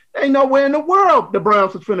 Mind. Ain't nowhere in the world the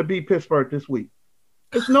Browns is finna beat Pittsburgh this week.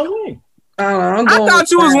 There's no way. I'm I going thought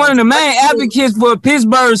with you was Browns. one of the main advocates for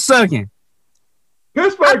Pittsburgh sucking.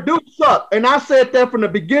 Pittsburgh do suck, and I said that from the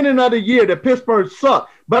beginning of the year that Pittsburgh suck.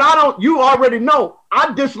 But I don't. You already know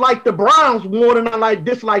I dislike the Browns more than I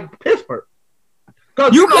dislike Pittsburgh.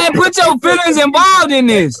 'Cause You can't put your feelings involved in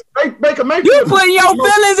this. Baker Mayfield. You putting your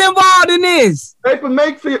feelings involved in this. Baker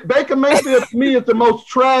Mayfield to me is the most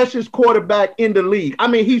trashiest quarterback in the league. I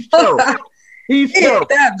mean, he's terrible. He's He ain't terrible.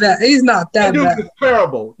 that bad. He's not That that dude bad. is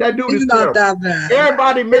terrible. That dude He's is not terrible. that bad.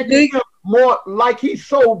 Everybody making him more like he's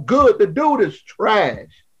so good. The dude is trash.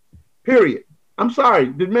 Period. I'm sorry.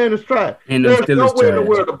 The man is trash. And the There's Steelers no way in the trash.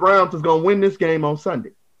 world the Browns is going to win this game on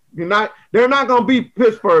Sunday. They're not going to beat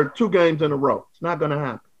Pittsburgh 2 games in a row. It's not going to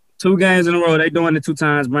happen. 2 games in a row. They doing it 2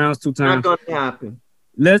 times. Browns 2 Not times. going to happen.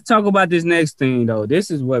 Let's talk about this next thing, though.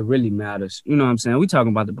 This is what really matters. You know what I'm saying? We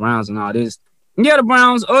talking about the Browns and all this. Yeah, the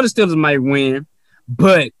Browns or the Steelers might win,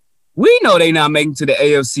 but we know they not making to the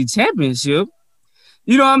AFC Championship.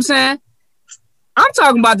 You know what I'm saying? I'm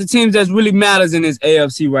talking about the teams that really matters in this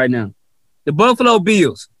AFC right now. The Buffalo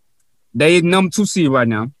Bills, they number 2 seed right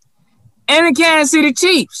now. And the Kansas City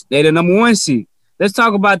Chiefs, they the number 1 seed. Let's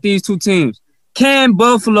talk about these 2 teams. Can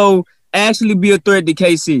Buffalo actually be a threat to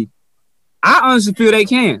KC? I honestly feel they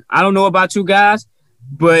can. I don't know about you guys,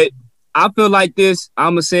 but I feel like this.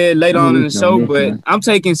 I'm going to say it later on in the show, but I'm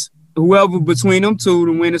taking whoever between them 2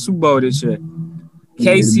 to win the Super Bowl this year.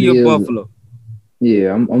 KC or Buffalo?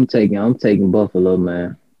 Yeah, I'm taking Buffalo,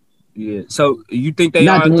 man. Yeah. So you think they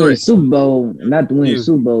not are to a win the threat? Super Bowl, not to win Yeah. the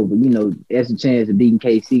Super Bowl, but that's a chance of beating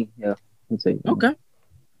KC. Yeah, I'm taking. Okay.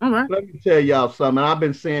 All right. Let me tell y'all something. I've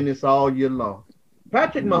been saying this all year long.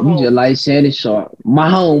 Patrick You Mahomes. just like Shannon Sharp, my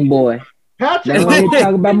homeboy. Patrick That's why we Mahomes,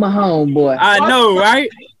 talk about my homeboy. I know, right?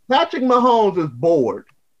 Patrick Mahomes is bored.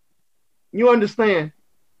 You understand?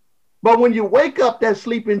 But when you wake up that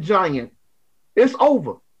sleeping giant, it's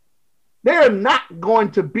over. They're not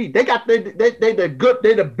going to beat. They're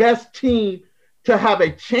the best team to have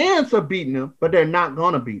a chance of beating them, but they're not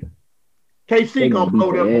gonna beat them. KC They gonna gonna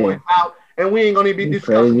blow beat them their boys out, and we ain't gonna even be You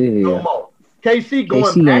discussing crazy, no yeah. more. KC going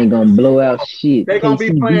KC back. ain't gonna blow out shit. They're gonna be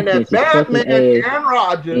KC playing that defense is bad fucking man ass. Aaron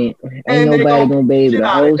Rodgers. Ain't and they nobody gonna be able shit to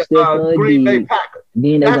out hold of Stephon Green Bay Diggs. Packers. Then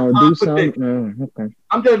they That's gonna my do something. prediction. Okay.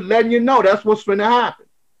 I'm just letting you know that's what's going to happen.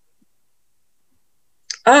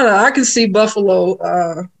 I don't know. I can see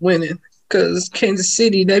Buffalo winning because Kansas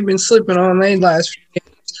City, they've been slipping on their last few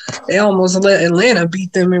games. They almost let Atlanta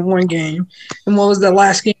beat them in 1 game. And what was the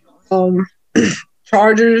last game?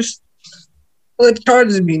 Chargers. Let the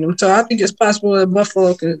Chargers beat them. So I think it's possible that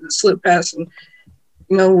Buffalo can slip past them.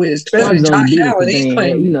 With especially Chargers only Josh beat them 'cause Allen. He's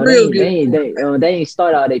playing real good. They ain't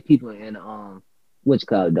start all their people in what you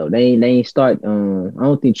call it though. They ain't start. I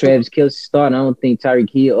don't think Travis Kelce start. I don't think Tyreek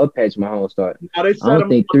Hill or Patrick Mahomes start. Now they set I don't them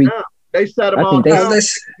think all three- down. They set them I all think they- down.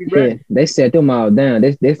 Yeah, they set them all down.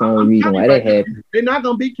 That's the only reason why that happened. They're not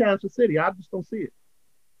going to beat Kansas City. I just don't see it.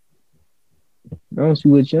 I don't see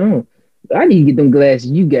what you on. I need to get them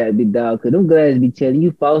glasses you got, big dog, because them glasses be telling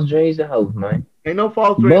you false dreams and hopes, man. Ain't no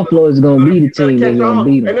false dreams. Buffalo is gonna be the team that's gonna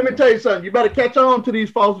beat them. Hey, let me tell you something. You better catch on to these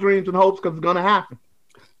false dreams and hopes because it's gonna happen.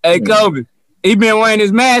 Hey, Kobe, he been wearing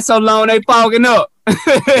his mask so long they fogging up.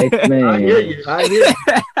 Man. I hear you.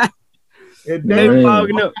 They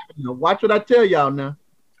fogging up. Watch what I tell y'all now.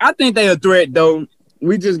 I think they a threat though.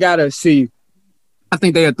 We just gotta see. I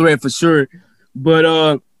think they a threat for sure.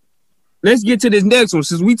 But let's get to this next one.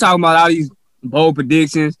 Since we talking about all these bold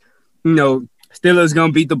predictions, you know, Steelers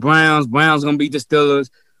gonna beat the Browns. Browns gonna beat the Steelers.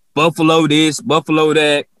 Buffalo this, Buffalo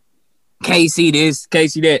that. KC this,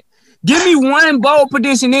 KC that. Give me one bold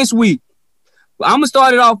prediction this week. I'm gonna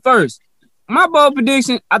start it off first. My bold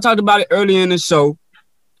prediction, I talked about it earlier in the show.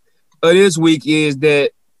 This week is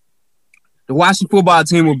that the Washington football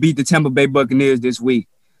team will beat the Tampa Bay Buccaneers this week,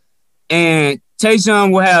 and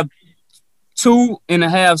Tayshaun will have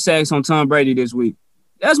 2.5 sacks on Tom Brady this week.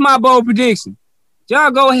 That's my bold prediction. Y'all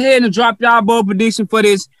go ahead and drop y'all bold prediction for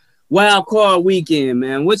this wild card weekend,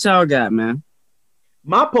 man. What y'all got, man?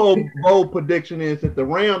 My bold prediction is that the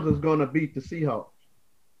Rams is going to beat the Seahawks.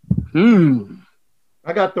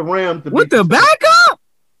 I got the Rams to beat the backup?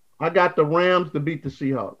 I got the Rams to beat the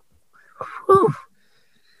Seahawks. Whew.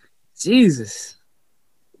 Jesus.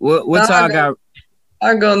 What y'all got?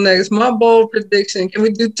 I go next. My bold prediction. Can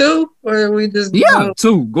we do two? Or we just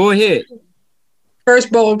two. Go ahead.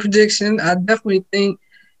 First bold prediction, I definitely think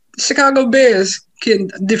the Chicago Bears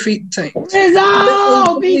can defeat the Saints.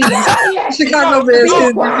 Chicago Bears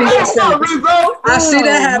can defeat the Saints. I see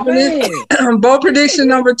that happening. Bold prediction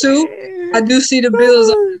number 2. I do see the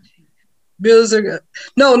Bills. Bills are good.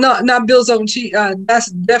 No, not Bills over Chiefs.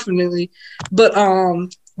 That's definitely. But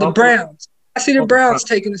the Browns. I see the Browns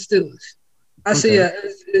taking the Steelers. I see a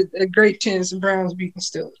great chance the Browns beating the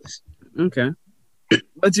Steelers. Okay.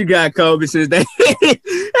 What you got, Kobe? Since they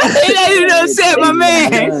upset my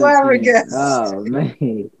man. Oh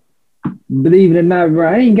man. Believe it or not, bro,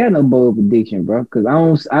 I ain't got no bold prediction, bro. Cause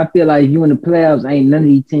I feel like you in the playoffs, ain't none of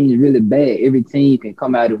these teams really bad. Every team can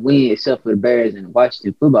come out and win except for the Bears and the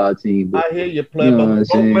Washington football team. But, I hear you, play, but we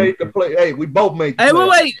both made the play. Hey, we both made the play.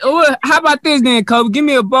 Wait. How about this then, Kobe? Give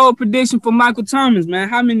me a bold prediction for Michael Thomas, man.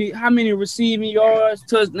 How many receiving yards,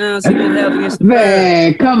 touchdowns he gonna have against the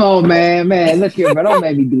Man, come on, man. Look here, bro. Don't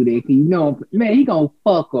make me do that. You know, man, he gonna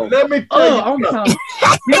fuck up. Let me tell you. I'm talking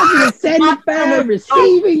 75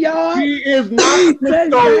 receiving yards. He is not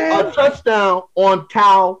going to throw a touchdown on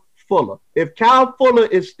Kyle Fuller. If Kyle Fuller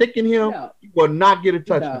is sticking him, he will not get a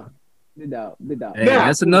touchdown. Hey,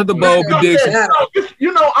 that's another bold prediction.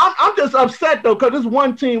 You know, I'm just upset, though, because this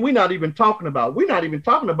one team we're not even talking about. We're not even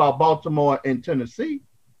talking about Baltimore and Tennessee.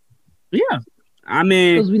 Yeah. I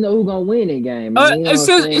mean, because we know who's going to win that game. You know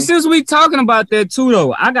since we talking about that, too,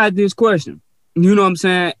 though, I got this question. You know what I'm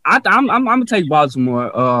saying? I'm going to take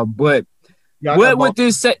Baltimore, but what would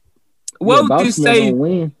this say? What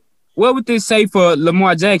would this say for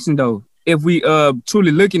Lamar Jackson though? If we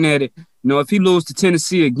truly looking at it, you know, if he loses to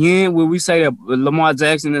Tennessee again, will we say that Lamar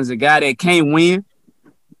Jackson is a guy that can't win,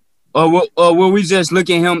 or will we just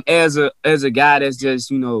look at him as a guy that's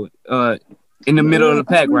just, you know, in the middle of the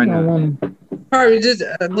pack right now? Probably just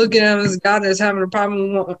looking at him as a guy that's having a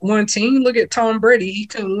problem with one team. Look at Tom Brady; he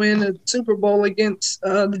couldn't win a Super Bowl against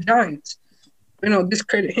the Giants. You know,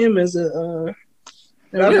 discredit him as a.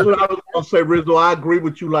 That's what I was going to say, Rizzo. I agree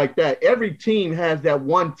with you like that. Every team has that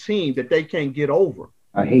one team that they can't get over.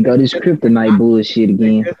 He got this kryptonite bullshit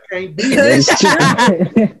again. Just can't beat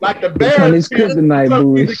it. Like the Bears, this kryptonite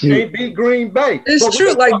bullshit. Can't beat Green Bay. It's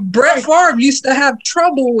true. Like Brett Favre used to have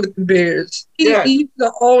trouble with the Bears. He used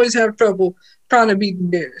to always have trouble trying to beat the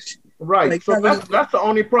Bears. Right. Like, so that's the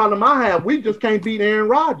only problem I have. We just can't beat Aaron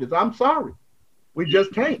Rodgers. I'm sorry. We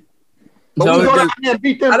just can't. But we go down there and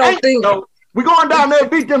beat them. We're going down there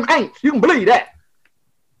and beat them Aints. You can believe that.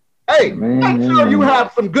 Hey, make sure you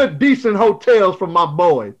have some good, decent hotels for my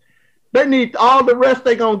boys. They need all the rest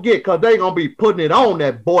they're going to get because they're going to be putting it on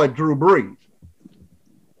that boy, Drew Brees.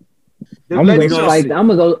 I'm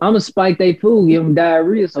gonna spike their food, give them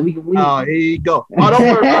diarrhea so we can win. Oh, here you go. Oh, don't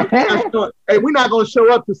worry about it. Hey, we're not going to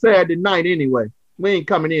show up to Saturday night anyway. We ain't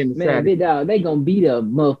coming in Saturday. Man, they gonna beat up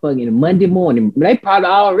motherfucking Monday morning. They probably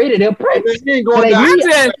already they're practicing.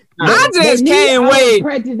 I just can't wait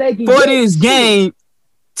for this game.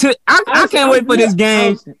 I can't wait for this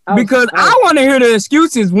game because I want to hear the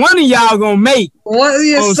excuses one of y'all gonna make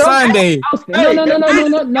on Sunday.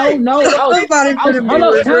 No.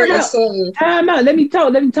 Time out. Let me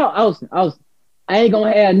talk. Austin. I ain't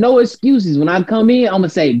gonna have no excuses when I come in. I'm gonna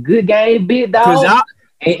say good game, big dog.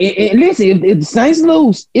 And listen, if the Saints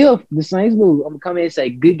lose, I'm gonna come in and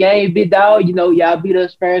say good game, big dog. You know, y'all beat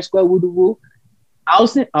us fair and square with the woo.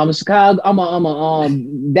 Austin. I'm a Chicago. I'm a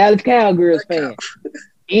Dallas Cowgirls fan.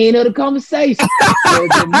 End of the conversation.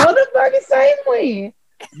 The motherfucking Saints win.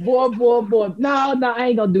 Boy. No, I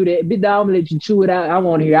ain't gonna do that. Big dog, I'm gonna let you chew it out. I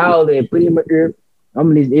want to hear all that. Put it in my ear. I'm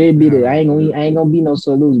gonna listen every bit of it. I ain't gonna be no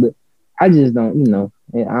salutes, but I just don't,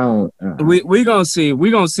 I don't. We gonna see.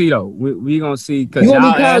 We gonna see though. We gonna see because y'all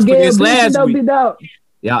asked for this last week. Big dog.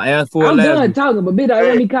 Y'all asked for it I'm last done week. talking, but big dog,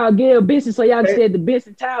 let me call Gail Benson so y'all can say the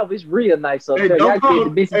Benson Tower is real nice. So don't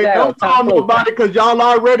call nobody because y'all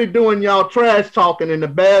already doing y'all trash talking and the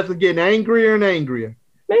Bears are getting angrier and angrier.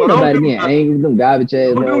 Ain't nobody getting angry. Them garbage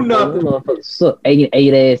ass motherfuckers suck.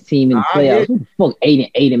 8-8 ass team in the playoffs. Who the fuck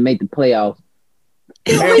 8-8 and make the playoffs?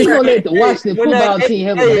 How you gonna let the Washington football team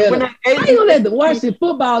have a better? How you gonna let the Washington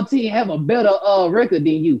football team have a better record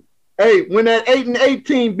than you? Hey, when that 8-8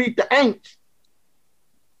 team beat the Aints,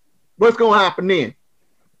 what's gonna happen then?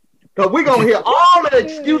 Because we're gonna hear all the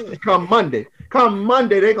excuses come Monday. Come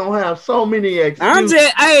Monday, they're gonna have so many excuses.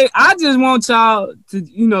 I just want y'all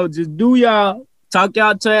to, just do y'all. Talk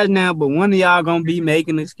y'all trash now, but one of y'all gonna be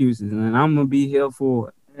making excuses, and I'm gonna be here for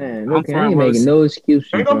it. Man, look, I ain't making no excuses.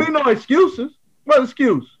 Ain't gonna be no excuses. What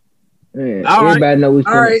excuse? Yeah, everybody knows.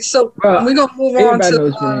 All right, so we're gonna move on to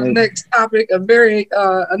the next topic. A very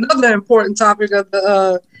another important topic of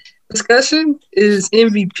the discussion is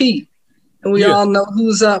MVP, and we all know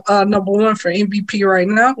who's up number one for MVP right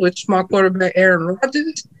now, which is my quarterback Aaron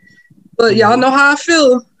Rodgers. But y'all know how I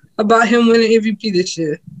feel about him winning MVP this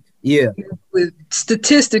year. Yeah.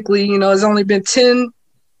 Statistically, there's only been 10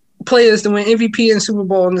 players to win MVP and Super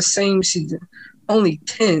Bowl in the same season. Only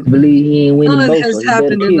 10. Believe he ain't winning both. None has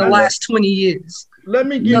happened in the last 20 years. Let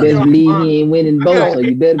me give you. Best believe he ain't winning both, so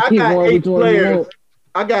you better pick one which one you want.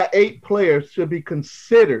 I got 8 players to be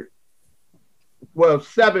considered. Well,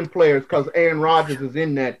 7 players because Aaron Rodgers is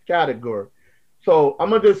in that category. So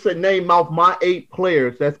I'm gonna just name off my 8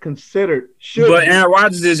 players that's considered. But Aaron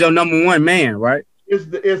Rodgers is your number one man, right?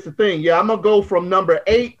 It's the thing. Yeah, I'm gonna go from number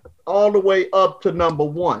 8 all the way up to number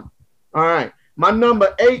 1. All right, my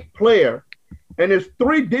number 8 player, and it's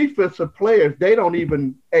 3 defensive players. They don't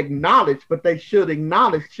even acknowledge, but they should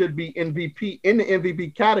acknowledge should be MVP in the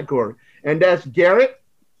MVP category, and that's Garrett,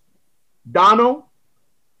 Donald,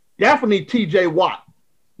 definitely T.J. Watt.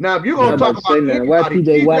 Now, if you're gonna talk about anybody, why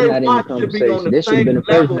T.J. Watt not in the should be on the same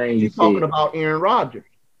level as you talking about Aaron Rodgers.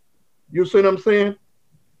 You see what I'm saying?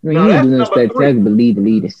 I mean, you do no spectacular, but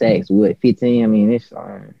lead the sacks. What, 15? I mean, it's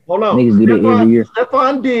hold on. Niggas do that every year.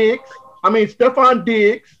 Stephon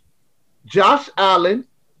Diggs, Josh Allen,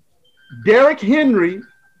 Derrick Henry,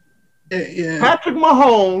 Patrick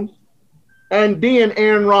Mahomes, and then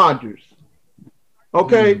Aaron Rodgers.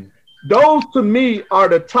 Okay? Those, to me, are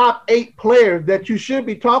the top 8 players that you should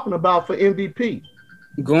be talking about for MVP.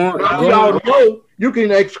 Y'all know you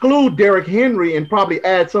can exclude Derrick Henry and probably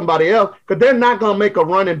add somebody else because they're not going to make a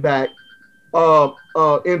running back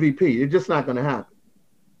MVP. It's just not going to happen.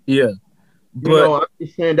 Yeah. But I'm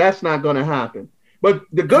just saying that's not going to happen. But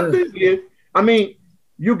the good thing is, I mean,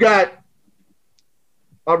 you got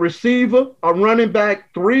a receiver, a running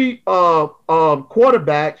back, 3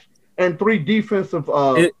 quarterbacks, and 3 defensive.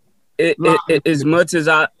 As much as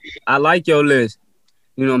I like your list,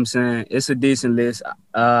 you know what I'm saying? It's a decent list.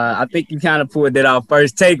 I think you kind of pulled that out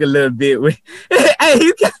first take a little bit. Hey,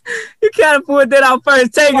 you kind of pulled that out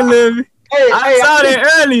first take a little bit. I saw that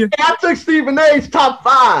earlier. I took Stephen A's top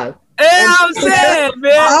 5. Hey, I'm saying,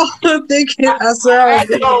 man. I'm thinking. I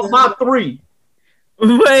saw my 3.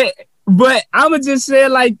 But I'm gonna just say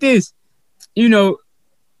it like this. I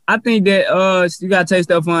think that you gotta take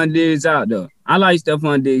Stephon Diggs out though. I like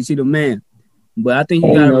Stephon Diggs, he's the man. But I think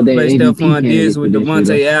you gotta replace Stephon Diggs with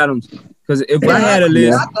Devontae Adams. Because if I had a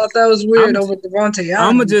list, I thought that was weird over Devontae Adams.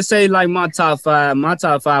 I'm gonna just say like my top 5. My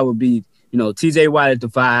top 5 would be, T.J. Watt at the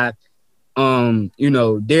 5,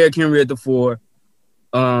 Derrick Henry at the 4,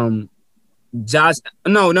 I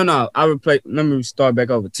replace. Let me start back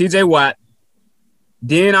over. T.J. Watt.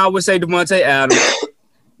 Then I would say Devontae Adams,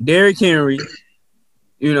 Derrick Henry.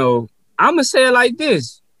 I'm gonna say it like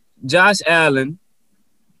this: Josh Allen,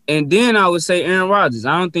 and then I would say Aaron Rodgers.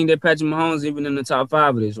 I don't think that Patrick Mahomes even in the top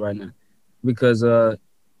 5 of this right now, because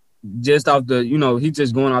just off the, he's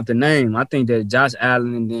just going off the name. I think that Josh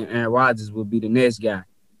Allen and then Aaron Rodgers will be the next guy.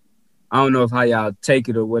 I don't know if how y'all take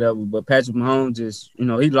it or whatever, but Patrick Mahomes just,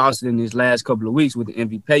 he lost it in his last couple of weeks with the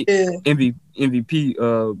MVP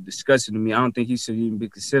discussion to me. I don't think he should even be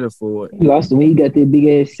considered for it. He lost it when he got that big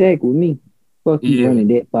ass sack with me. Fuck you running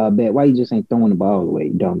that far back. Why you just ain't throwing the ball away,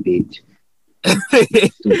 you dumb bitch? I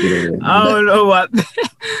don't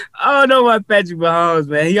know why Patrick Mahomes,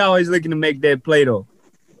 man. He always looking to make that play though.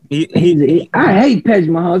 I hate Patrick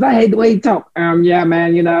Mahomes. I hate the way he talk. Yeah,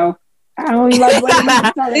 man. You know, I don't even like the way he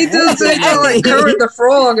talk. He does say like Kermit the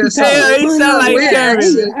Frog or something. Yeah, he sound like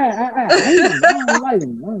Kermit. I don't like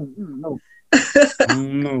him. No. I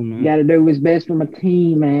don't know, man. Got to do what's best for my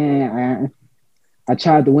team, man. I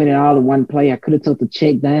tried to win it all in one play. I could have took the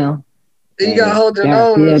check down. You gotta hold your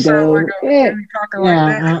nose. Shut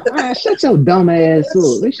your dumb ass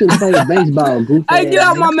up. They should have played baseball. Hey, get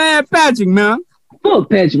out my man Patrick, man. Fuck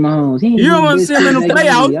Patrick Mahomes. You don't want to see him in the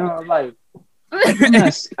playoffs.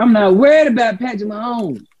 I'm not worried about Patrick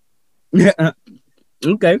Mahomes. Yeah.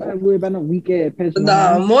 Okay. I'm not worried about no weak ass Patrick Mahomes.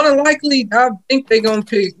 Nah, more than likely, I think they're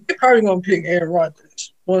probably gonna pick Aaron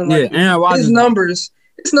Rodgers. Aaron Rodgers.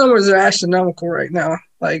 His numbers are astronomical right now.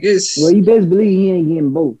 Like it's. Well, you best believe he ain't getting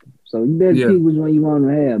both. So you better pick which one you want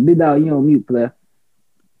to have. Big dog, you on mute, player.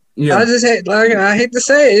 Yeah. I hate to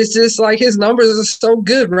say it. It's just like his numbers are so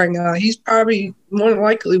good right now. He's probably more than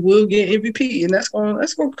likely will get MVP, and that's gonna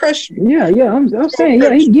crush you. Yeah. I'm saying,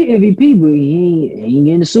 he get MVP, but he ain't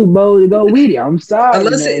getting the Super Bowl to go with it. I'm sorry.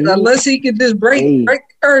 Unless he can just break the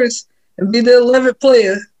curse and be the 11th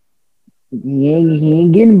player. He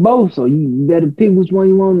ain't getting both, so you better pick which one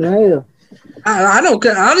you want to have. I don't,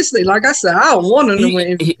 honestly, like I said, I don't want him to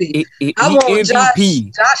win MVP. I want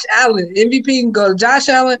Josh Allen. MVP can go to Josh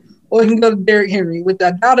Allen or he can go to Derrick Henry. With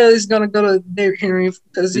I doubt he's going to go to Derrick Henry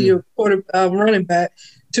because he's a running back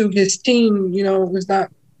to his team, is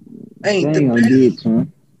not ain't the best.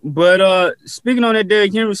 But speaking on that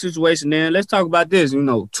Derrick Henry situation, then let's talk about this.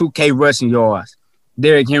 2K rushing yards.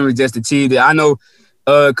 Derrick Henry just achieved it. I know.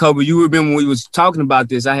 Kobe, you remember when we was talking about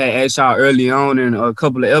this? I had asked y'all early on in a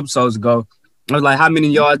couple of episodes ago. I was like, how many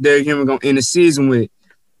yards Derrick Henry gonna end the season with?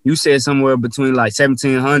 You said somewhere between like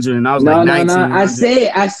 1,700, and I was like 1,900. No. I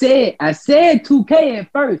said 2K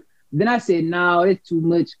at first. Then I said, no, it's too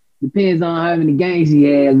much. Depends on how many games he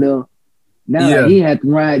had, though. Now he had to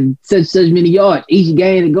run such many yards each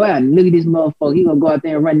game to go out. And look at this motherfucker. He gonna go out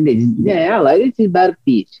there and run this. Yeah, I like it's just about a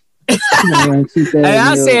pitch. Hey,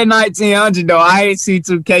 I said 1,900 though. I ain't see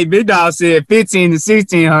 2K. Big Dog said 1,500 to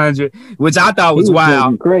 1,600, which I thought was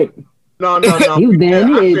wild. Great. No. He was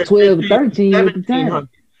down here at 12, 13 at the time.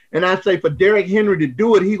 And I say for Derrick Henry to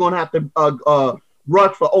do it, he's gonna have to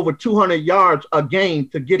rush for over 200 yards a game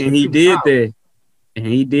to get. And he did that. Yeah,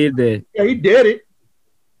 he did it.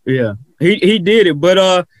 Yeah, he did it.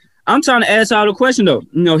 But I'm trying to ask y'all a question though.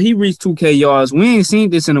 He reached 2K yards. We ain't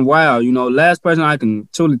seen this in a while. Last person I can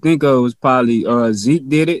truly think of was probably Zeke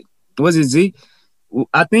did it. Was it Zeke?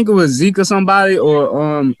 I think it was Zeke or somebody,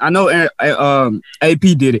 or I know AP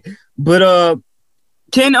did it. But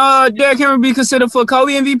can Derrick Henry be considered for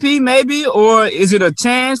Kobe MVP maybe, or is it a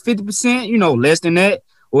chance 50%? Less than that,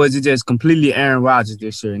 or is it just completely Aaron Rodgers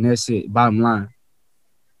this year and that's it? Bottom line.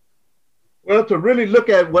 Well, to really look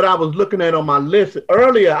at what I was looking at on my list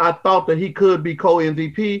earlier, I thought that he could be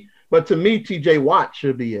co-MVP, but to me, T.J. Watt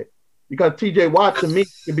should be it because T.J. Watt to me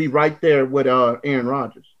should be right there with Aaron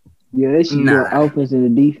Rodgers. Yeah, they should do offense and the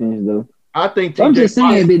defense though. I think T.J. I'm just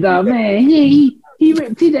saying, big dog, man. He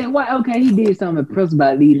T.J. Watt. Okay, he did something impressive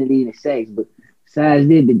by leading the league in sacks, but besides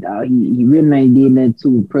that, big dog, he really ain't did nothing too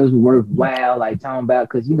impressive, worthwhile. Like talking about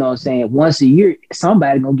because you know what I'm saying. Once a year,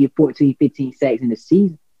 somebody gonna get 14, 15 sacks in the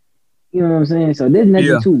season. You know what I'm saying? So there's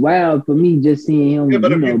nothing too wild for me just seeing him. Yeah,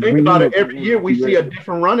 but if you think about it, every year we see a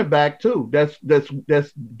different running back too. That's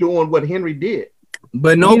doing what Henry did.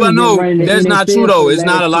 But nobody knows that's not true though. It's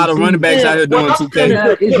not a lot of running backs out here doing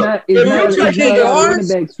 2K. It's not running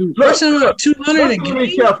backs. Rushing 200 a game.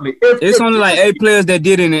 It's only like 8 players that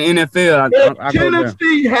did in the NFL. If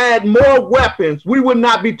Tennessee had more weapons, we would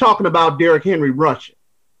not be talking about Derrick Henry rushing.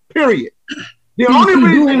 Period. The only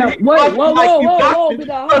reason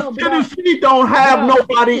because Tennessee don't have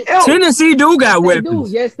nobody else. Tennessee do got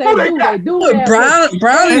weapons. Yes, they do. Brown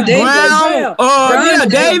and Davis.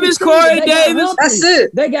 Davis, Corey Davis. That's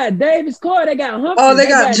it. They got Davis, Corey. They got Humphrey. Oh, they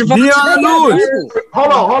got Dion Lewis.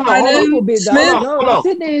 Hold on. Smith.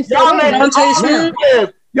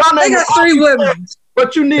 Y'all they got 3 weapons.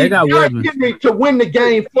 But you need Derrick Henry to win the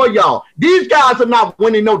game for y'all. These guys are not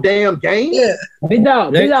winning no damn game. Yeah. Big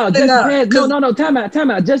dog. Time out.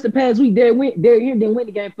 Just the past week, Derrick Henry didn't win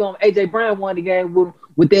the game for him. AJ Brown won the game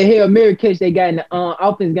with that Hail Mary catch they got in the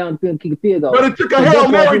offense down the field and kick a field goal. But it took a Hail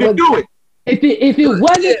Mary to do it. If it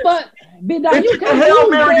wasn't for Big dog, you can't Hail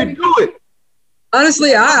Mary to do it.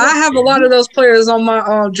 Honestly, I have a lot of those players on my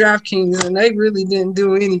DraftKings, and they really didn't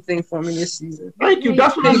do anything for me this season. Thank you.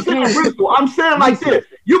 That's what I'm saying, Rizzo. I'm saying like this.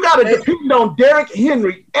 You got to depend on Derrick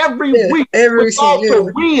Henry every week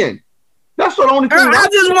to win. That's the only thing. I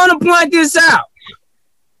just want to point this out.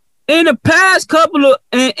 In the past couple of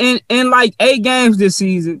in like 8 games this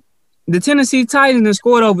season, the Tennessee Titans have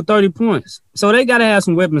scored over 30 points. So they gotta have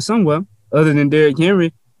some weapons somewhere other than Derrick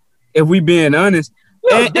Henry, if we being honest.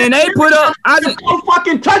 Look, and they put up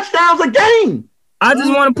fucking touchdowns a game. I just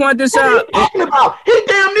want to point this out. What are you talking about? He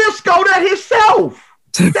damn near scored that himself.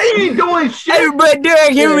 They ain't doing shit. Hey, but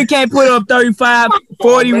Derrick Henry can't put up 35,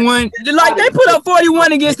 41. Like, they put up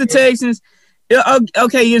 41 against the Texans.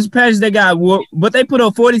 Okay, against the Patriots, they got whooped, but they put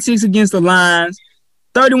up 46 against the Lions.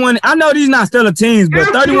 31. I know these not stellar teams, but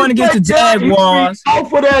 31 against the Jaguars.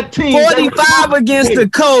 For that team, 45 against the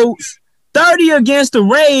Colts. 30 against the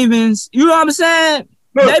Ravens. You know what I'm saying?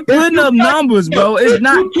 Look, they putting up numbers, bro. It's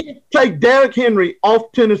not. You can't take Derrick Henry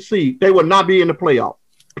off Tennessee, they would not be in the playoffs.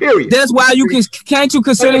 Period. That's why can't you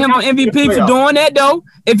consider him an MVP for doing that though?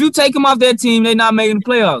 If you take him off that team, they're not making the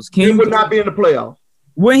playoffs. He would not be in the playoffs.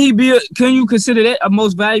 When he be, can you consider that a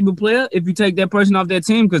most valuable player if you take that person off that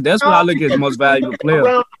team? Because that's what I look at as the most valuable player.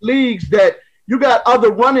 Around leagues that you got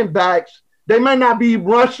other running backs, they may not be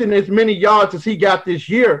rushing as many yards as he got this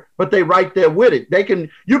year, but they right there with it.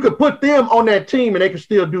 You could put them on that team and they can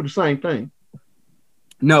still do the same thing.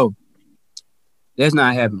 No, that's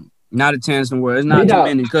not happening. Not a chance in the world. It's not too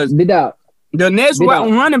many because the next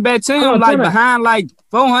running back team behind like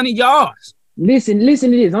 400 yards. Listen to this.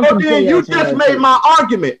 You just made my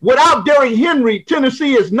argument. Without Derrick Henry,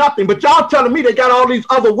 Tennessee is nothing. But y'all telling me they got all these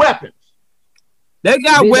other weapons. They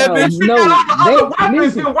got weapons. You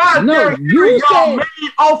said main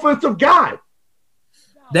offensive guy.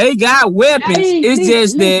 They got weapons. It's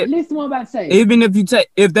just that. Listen, what I'm about to say. Even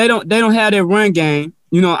if they don't have that run game,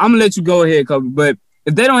 I'm gonna let you go ahead, Kobe. But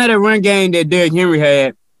if they don't have that run game that Derrick Henry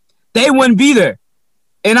had, they wouldn't be there.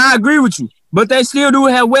 And I agree with you. But they still do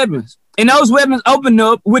have weapons. And those weapons open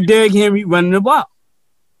up with Derrick Henry running the ball.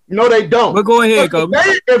 No, they don't. But go ahead, Kobe.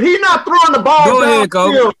 If he's not throwing the ball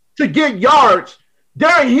downfield to get yards,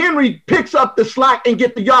 Derrick Henry picks up the slack and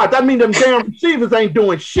get the yards. That means them damn receivers ain't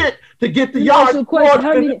doing shit to get the yards.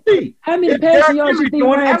 How many passing yards you think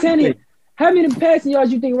Ryan Tannehill? How many passing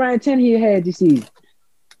yards you think Ryan Tannehill had this season?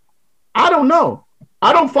 I don't know.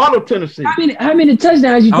 I don't follow Tennessee. How many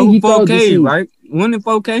touchdowns you think he threw this season? Right? 1 in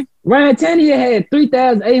 4K. Ryan Tannehill had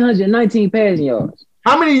 3,819 passing yards.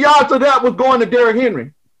 How many yards of that was going to Derrick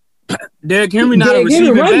Henry? Derrick Henry not a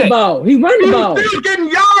receiver. He run the ball. He still getting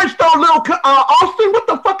yards though, little Austin. What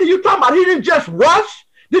the fuck are you talking about? He didn't just rush.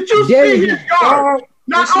 Did you see his yards?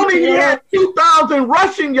 Not only he had 2,000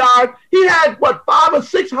 rushing yards, he had 500 or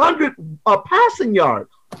 600 passing yards.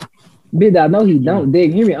 Big dog, no, he don't.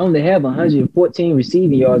 Derrick Henry only have 114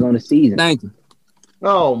 receiving yards on the season. Thank you.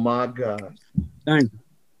 Oh my God. Thank you.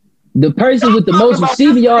 The person with the most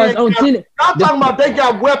receiving yards on Tennessee. I'm talking about they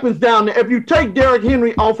got weapons down there. If you take Derrick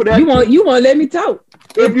Henry off of that, you want to let me talk.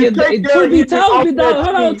 If you take Derrick Henry off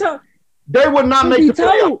that team, they would not make the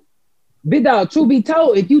playoffs. Big dog, truth be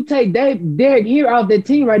told, if you take Derrick Henry off that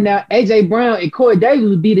team right now, AJ Brown and Corey Davis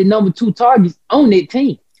would be the number 2 targets on that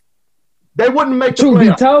team. They wouldn't make the playoffs. Truth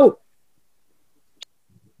be told,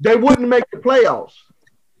 they wouldn't make the playoffs.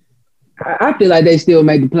 I feel like they still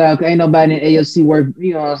make the playoffs. Ain't nobody in the AFC worth,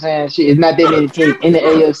 you know what I'm saying? Shit, it's not that many teams in the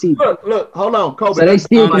AFC. Look, hold on, Kobe. So they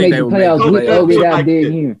still can make the playoffs with or without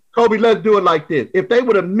Derrick Henry. Kobe, let's do it like this. If they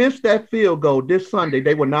would have missed that field goal this Sunday,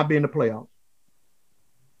 they would not be in the playoffs.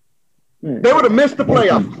 They would have missed the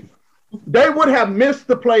playoffs. They would have missed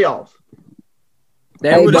the playoffs.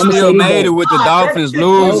 They would have still made it with the Dolphins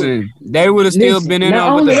losing. They would have still been in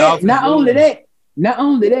there with the Dolphins. Not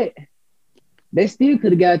only that, they still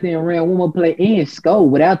could have got there and ran one more play and scored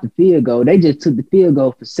without the field goal. They just took the field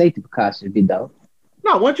goal for safety precautions, big dog.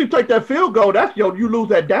 No, once you take that field goal, you lose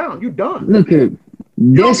that down. You done. Look here.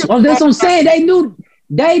 That's what I'm saying. They knew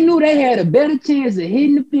they had a better chance of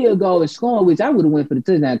hitting the field goal and scoring, which I would have went for the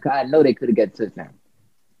touchdown because I know they could have got the touchdown.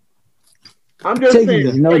 I'm just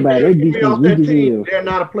saying. Nobody. They're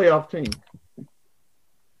not a playoff team.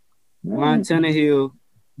 Ryan Tannehill.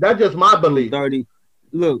 That's just my belief.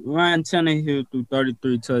 Look, Ryan Tannehill threw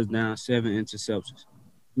 33 touchdowns, 7 interceptions.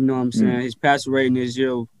 You know what I'm saying? His passer rating this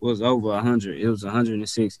year was over 100. It was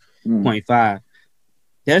 106.5.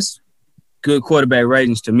 That's good quarterback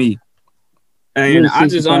ratings to me. And I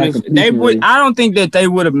don't think that they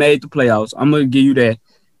would have made the playoffs. I'm gonna give you that.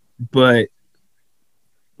 But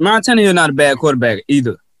Ryan Tannehill not a bad quarterback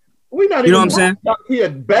either. You know what I'm saying? He a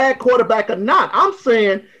bad quarterback or not. I'm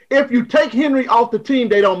saying if you take Henry off the team,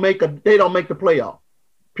 they don't make the playoff.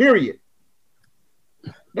 Period.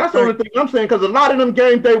 That's the only thing I'm saying, because a lot of them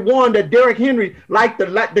games they won that Derrick Henry, like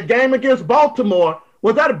the game against Baltimore,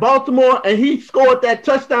 was out of Baltimore, and he scored that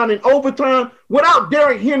touchdown in overtime. Without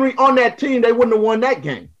Derrick Henry on that team, they wouldn't have won that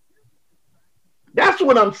game. That's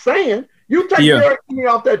what I'm saying. You take Derrick Henry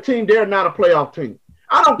off that team, they're not a playoff team.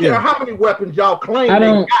 I don't care how many weapons y'all claim they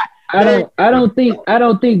got. I don't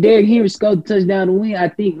think Derrick Henry scored the touchdown to win. I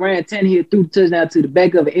think Ryan Tannehill threw the touchdown to the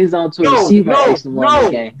back of the end zone to a receiver.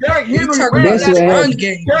 Derrick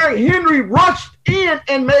Henry rushed in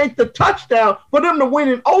and made the touchdown for them to win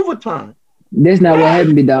in overtime. That's not what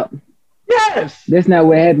happened, B-Dog. Yes. That's not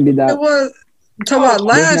what happened, B-Dog. It was talking about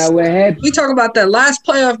last. That's not what happened. We talking about that last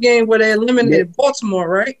playoff game where they eliminated Baltimore,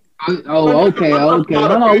 right? Oh, okay. Hold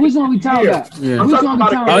on. Which one we talking about? Yeah. Which one we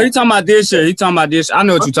talking about? Oh, you talking about this year? He talking about this. I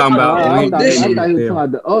know what you talking about. I thought he was talking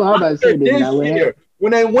about the. Oh, I was about to say this year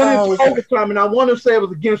when they went into overtime, and I want to say it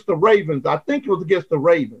was against the Ravens. I think it was against the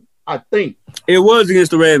Ravens. I think it was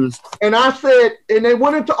against the Ravens. And I said, and they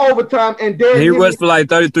went into overtime, and Derrick he rushed for like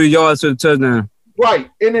 33 yards to the touchdown. Right,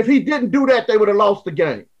 and if he didn't do that, they would have lost the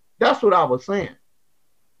game. That's what I was saying.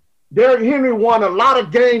 Derrick Henry won a lot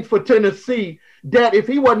of games for Tennessee that if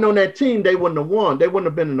he wasn't on that team, they wouldn't have won. They wouldn't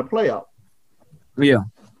have been in the playoff. Yeah.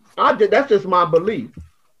 That's just my belief.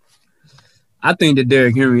 I think that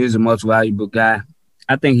Derrick Henry is a most valuable guy.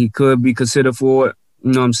 I think he could be considered for it.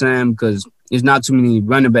 You know what I'm saying? Because there's not too many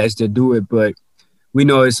running backs that do it, but we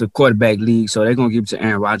know it's a quarterback league, so they're going to give it to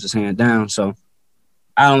Aaron Rodgers hand down. So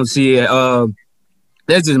I don't see it.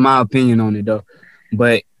 That's just my opinion on it, though.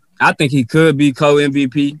 But I think he could be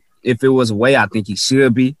co-MVP. If it was a way, I think he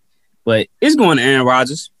should be. But it's going to Aaron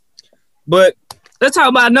Rodgers. But let's talk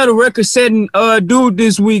about another record-setting dude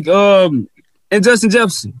this week, and Justin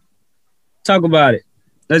Jefferson. Talk about it.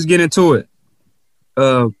 Let's get into it.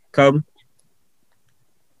 Cover.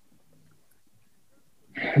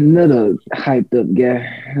 Another hyped up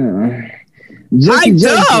guy. Justin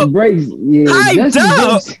Jefferson breaks. Yeah, Justin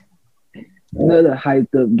Jefferson. Another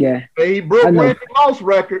hyped up guy. He broke Randy Moss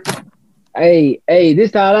record. Hey,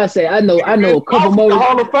 this is all I say. I know a couple more.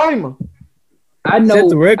 Hall of Famer. I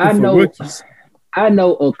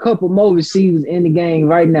know a couple more receivers in the game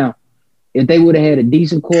right now. If they would have had a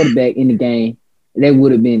decent quarterback in the game, they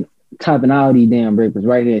would have been topping all these damn breakers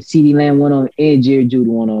right here. CeeDee Lamb one on and Jerry Jeudy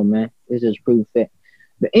one on, man. It's just proof fact.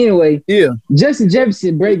 But anyway, Justin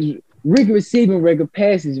Jefferson breaks rookie receiving record,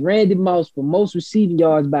 passes Randy Moss for most receiving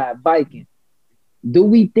yards by a Viking. Do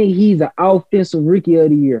we think he's an offensive rookie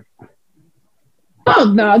of the year?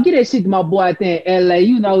 Oh, no, get that shit to my boy out there in LA.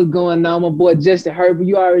 You know what's going on, my boy Justin Herbert.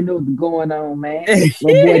 You already know what's going on, man. My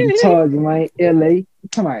boy the Chargers, man, LA.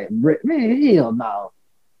 Come on, man, hell no.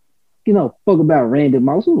 You know, fuck about Randy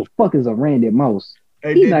Moss. Who the fuck is a Randy Moss?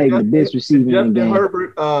 Hey, he's not even the best receiver in the game. Justin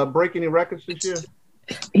Herbert break any records this year?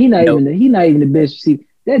 He not even the best receiver.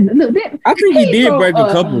 I think he did break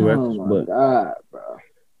a couple records, but God, bro.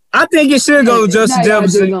 I think it should go to Justin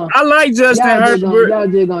Jefferson. I like Justin Herbert. Y'all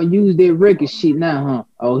just gonna use their record shit now, huh?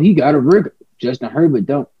 Oh, he got a record. Justin Herbert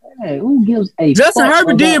don't. Hey, who gives a Justin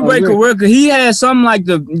Herbert did break a record. He had something like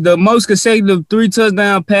the most consecutive 3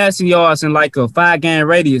 touchdown passing yards in like a 5-game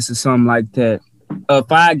radius or something like that. A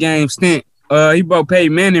 5-game stint. He broke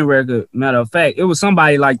Peyton Manning record. Matter of fact, it was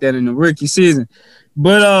somebody like that in the rookie season.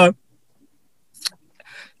 But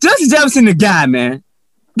Justin Jefferson, the guy, man.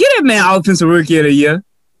 Get that man offensive rookie of the year.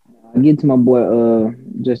 I get to my boy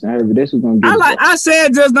Justin Herbert. That's what's gonna get. I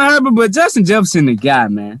said Justin Herbert, but Justin Jefferson, the guy,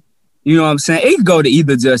 man. You know what I'm saying? It could go to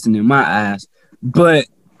either Justin in my eyes, but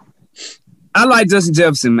I like Justin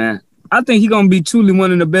Jefferson, man. I think he's gonna be truly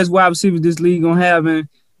one of the best wide receivers this league gonna have in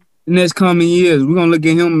the next coming years. We're gonna look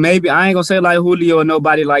at him. Maybe I ain't gonna say like Julio or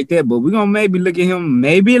nobody like that, but we're gonna maybe look at him.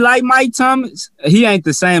 Maybe like Mike Thomas. He ain't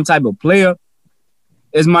the same type of player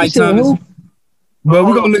as Mike Thomas. Who? But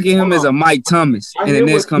we're going to look at him as a Mike Thomas in the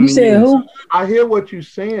next coming years. Who? I hear what you're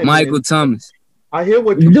saying. Michael Thomas. I hear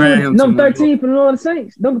what you're saying. Number 13 for the New Orleans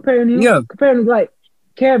Saints. Don't compare him. Yeah. Compare him like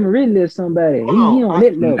Calvin Ridley or somebody. He on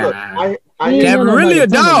that level. Calvin Ridley a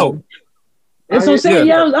dog. That's what I'm saying.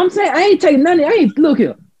 Yeah, I'm saying I ain't taking nothing. Look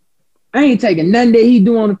here. I ain't taking nothing that he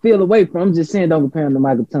do on the field away from. I'm just saying don't compare him to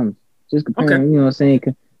Michael Thomas. Just compare him, you know what I'm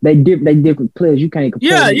saying? They different players. You can't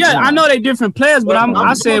compare. Yeah. I know they different players, but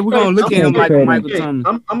I said we're gonna look at him like Michael Thomas.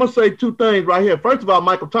 I'm gonna say 2 things right here. First of all,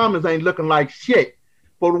 Michael Thomas ain't looking like shit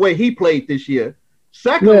for the way he played this year.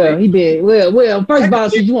 Secondly, first of all,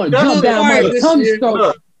 since you want to jump down Michael Thomas'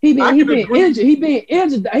 throat, he been injured. He been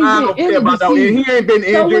injured. He ain't been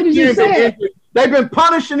injured. They've been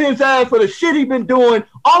punishing his ass for the shit he been doing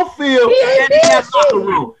off field and in that locker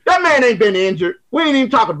room. That man ain't been injured. We ain't even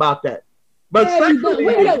talking about that. But secondly,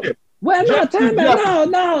 time out. What have he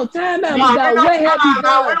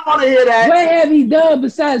done? What have he done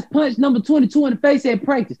besides punch number 22 in the face at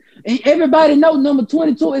practice? And everybody knows number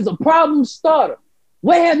 22 is a problem starter.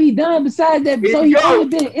 What have he done besides that? So he only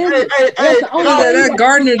been injured. That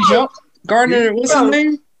Gardner jump. Gardner, what's his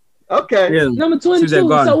name? Okay. Yeah. Number 22.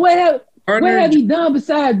 So what have he done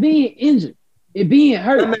besides being injured and being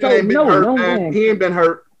hurt? He ain't been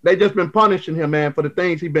hurt. They just been punishing him, man, for the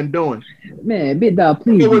things he been doing. Man, big dog,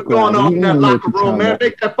 please. What's going on in that locker room, man?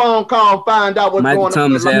 Make that phone call and find out what's Michael going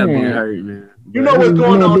Thomas on. Have been hurt, man. You know what's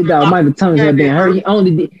going on. Big dog, Michael Thomas have been hurt.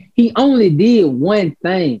 He only did one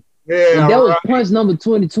thing. Yeah, and that was punch number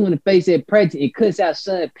 22 in the face at practice and cuss out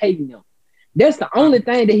Sean Payton him. That's the only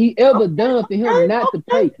thing that he ever done for him not to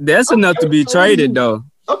pay. That's enough to be traded, though.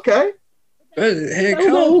 Okay.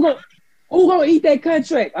 Who gonna eat that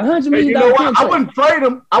contract? $100 million. You know what? Contract.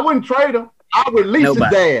 I wouldn't trade him. I'll release his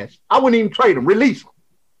ass. I wouldn't even trade him. Release him.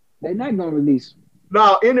 They're not gonna release him.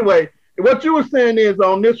 No, anyway, what you were saying is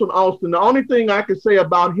on this one, Austin, the only thing I can say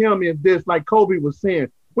about him is this, like Kobe was saying,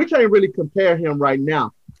 we can't really compare him right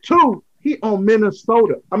now. 2, he on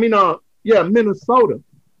Minnesota. Minnesota.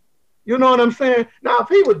 You know what I'm saying? Now, if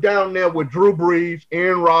he was down there with Drew Brees,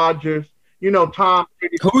 Aaron Rodgers, Tom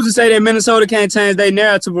Brady. Who's to say that Minnesota can't change their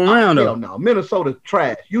narrative around though? Hell no, Minnesota's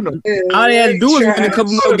trash. All they had to do was win a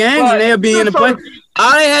couple more games and they'll be in the play.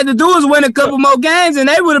 All they had to do was win a couple more games and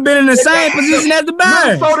they would have been in the same position as the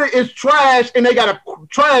Bears. Minnesota is trash and they got a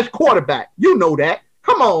trash quarterback. You know that.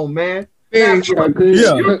 Come on, man. Kirk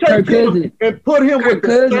Cousins and put him with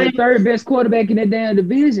the third best quarterback in that damn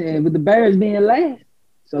division, with the Bears being last.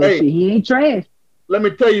 So he ain't trash. Let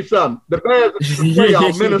me tell you something. The Bears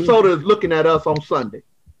playoff. Minnesota is looking at us on Sunday.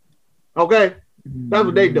 Okay, that's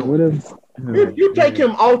what they doing. If you take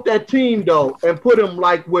him off that team though and put him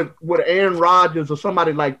like with Aaron Rodgers or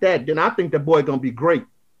somebody like that, then I think that boy gonna be great.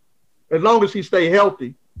 As long as he stay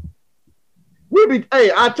healthy.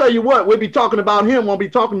 I tell you what, we'll be talking about him. Won't be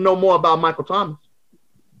talking no more about Michael Thomas.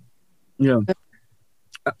 Yeah.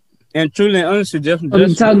 And truly and honestly, Jeff. We'll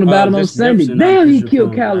be talking about him on Sunday. Damn, he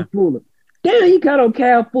killed Kyle Fuller. Damn, he cut on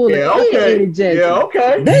Kyle Fuller. Yeah,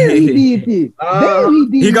 okay. Damn, he did this. Damn, he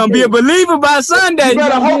did. He gonna be a believer by Sunday. You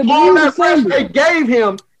better hope all that rest they gave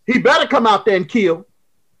him, he better come out there and kill.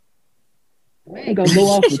 We ain't gonna go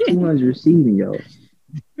off for 200 receiving yards.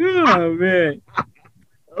 Oh man.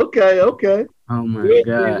 Okay. Oh my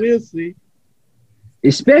God. We'll see.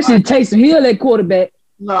 Especially Taysom Hill at quarterback.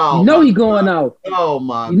 No. You know he going out. Oh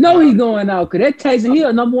my. You know he going out because that Taysom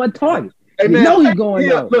Hill #1 target. Hey, man, you know he's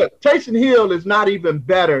going out. Look, Taysom Hill is not even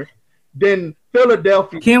better than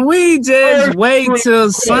Philadelphia. Can we just wait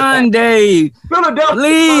till Sunday? Philadelphia.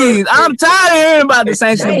 Please. I'm tired of hearing about the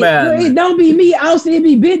Saints and the Bears. It don't be me. Austin, it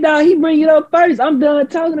be Big Dog. He bring it up first. I'm done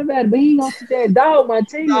talking about it, but he ain't gonna sit there and dog my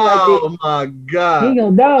team like that. Oh my God. He ain't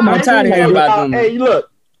gonna dog my team. I'm tired of hearing about them. Hey,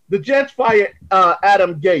 look, the Jets fired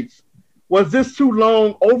Adam Gates. Was this too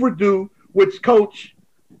long overdue? Which coach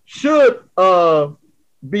should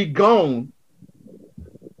be gone?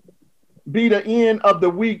 Be the end of the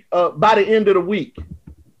week. By the end of the week.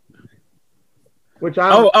 Which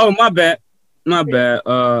I my bad.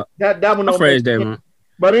 That one. I phrased that one.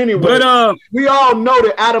 But anyway, we all know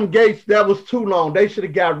that Adam Gates, that was too long. They should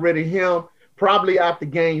have got rid of him probably after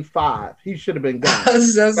game 5. He should have been gone.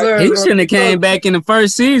 He shouldn't have came back in the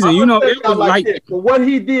first season. You know, it was like but what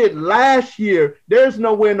he did last year, there's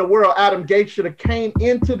nowhere in the world Adam Gates should have came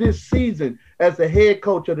into this season as the head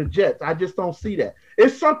coach of the Jets. I just don't see that.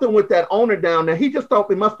 It's something with that owner down there. He just thought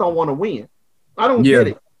they must don't want to win. I don't get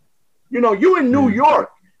it. You know, you in New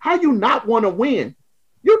York. How you not want to win?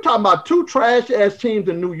 You're talking about 2 trash-ass teams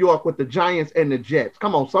in New York with the Giants and the Jets.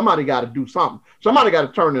 Come on, somebody got to do something. Somebody got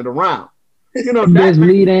to turn it around. You know, best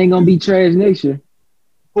believe they ain't gonna be trash next year.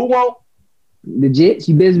 Who won't? The Jets.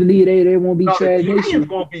 You best believe they won't be trash next year.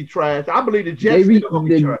 Won't be trash. I believe the Jets gonna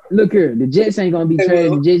be trash. Look here, the Jets ain't gonna be trash.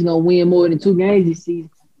 The Jets gonna win more than 2 games this season.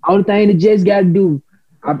 All the thing the Jets got to do,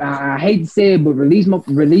 I hate to say it, but release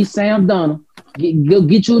Sam Darnold. Go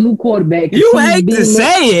get you a new quarterback. You hate to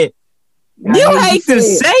say it. You hate to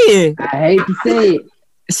say it. I hate to say it.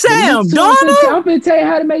 Sam Darnold. I'm gonna tell you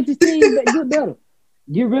how to make this team get better.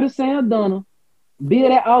 Get rid of Sam Darnold,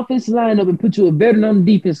 build that offensive lineup, and put you a veteran on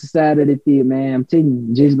the defensive side of the field, man. I'm telling you,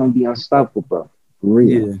 the Jets gonna be unstoppable, bro. For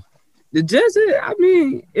real. Yeah. The Jets, I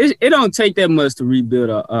mean, it don't take that much to rebuild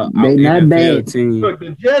a they not bad team. Look, the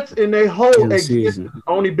Jets in their whole existence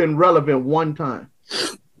only been relevant one time.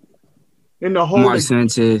 In the whole Mark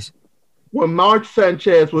Sanchez. When Mark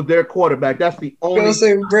Sanchez was their quarterback, that's the only. I was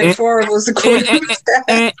saying Brett Favre was the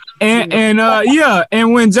quarterback.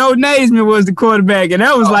 And when Joe Naismith was the quarterback, and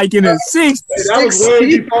that was like in the 60s. That was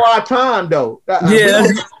way before our time, though.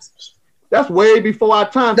 That's way before our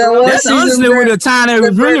time. That's honestly with the time that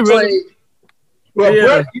was really. Well,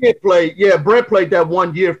 Brett did play. Yeah, Brett played that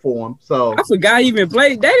 1 year for him. So I forgot he even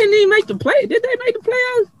played. They didn't even make the play. Did they make the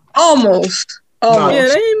playoffs? Almost. Almost. Yeah,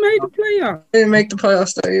 they ain't made the playoffs. They didn't make the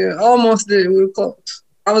playoffs that year. Almost did. We were close.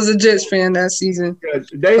 I was a Jets fan that season.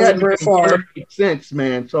 They had Brett Favre sense,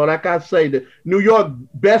 man. So like I say, the New York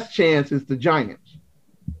best chance is the Giants.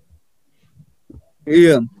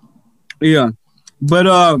 Yeah. But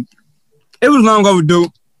it was long overdue.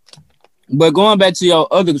 But going back to your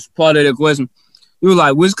other part of the question, you were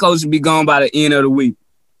like, which coach should be gone by the end of the week?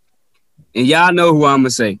 And y'all know who I'm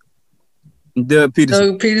gonna say. Doug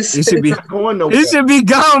Peterson. It should be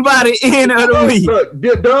gone by the end of the week.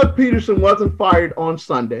 Look, Doug Peterson wasn't fired on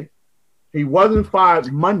Sunday. He wasn't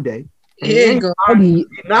fired Monday. He's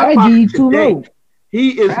not fired today.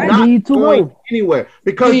 He is not going anywhere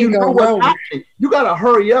because you know what's happening. You got to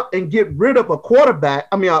hurry up and get rid of a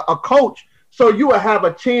coach, so you will have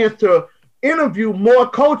a chance to interview more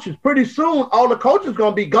coaches. Pretty soon, all the coaches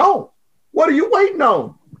going to be gone. What are you waiting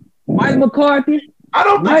on? Mike McCarthy. I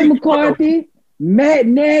don't think Mike McCarthy, Matt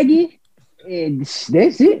Nagy, and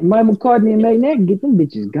that's it. Mike McCarthy and Matt Nagy, get them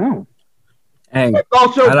bitches gone. Hey,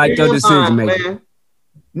 I like your decision making.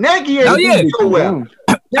 Nagy ain't so well.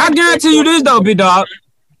 I guarantee you this though, big dog.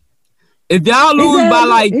 If y'all lose by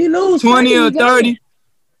like 20 or 30,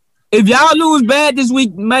 if y'all lose bad this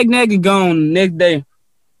week, Mike Nagy gone the next day.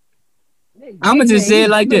 I'ma just say it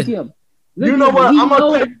like this. You know what? I'm gonna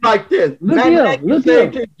tell you like this. Matt Nagy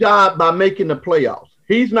saved his job by making the playoffs.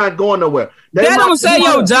 He's not going nowhere. That don't say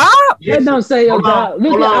your job. That don't say your job.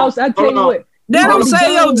 Look at I tell you what. That don't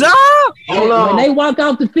say your job. When they walk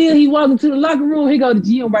off the field, he walk into the locker room. He go to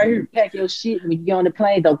gym right here, pack your shit. When you get on the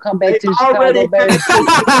plane, don't come back to the Chicago Bears.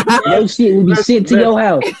 Your shit will be sent to your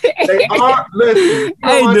house. They are listen.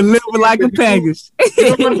 Hey, deliver like a package.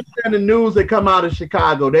 You don't understand the news that come out of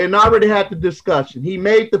Chicago. They already had the discussion. He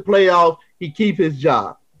made the playoffs. He keep his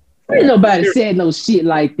job. Ain't nobody said no shit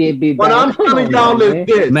like that, big. What I'm telling y'all is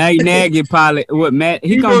this: Matt Nagy probably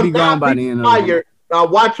he gonna be gone by the end of the year. Now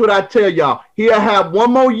watch what I tell y'all. He'll have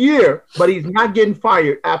one more year, but he's not getting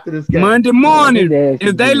fired after this game. Monday morning,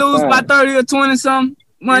 if they lose by 30 or 20 something,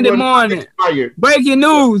 Monday morning. Breaking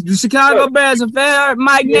news: the Chicago Bears are fired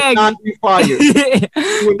Mike Nagy.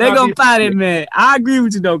 They gonna fire him, man. I agree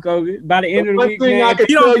with you though, Kobe. By the end of the week,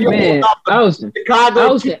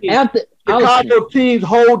 Chicago teams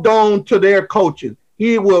hold on to their coaches.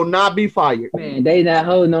 He will not be fired. Man, they not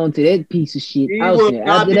holding on to that piece of shit. Austin,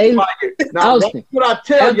 after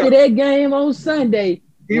that game on Sunday,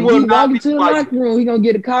 he will walk into the locker room. He gonna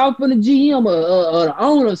get a call from the GM or the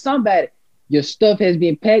owner or somebody. Your stuff has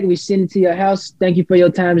been packed. We send it to your house. Thank you for your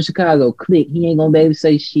time in Chicago. Click. He ain't gonna be able to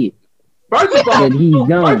say shit. First of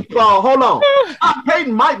all, hold on.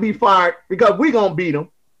 Peyton might be fired because we gonna beat him.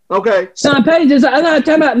 Okay. Sean Payton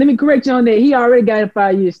let me correct you on that. He already got a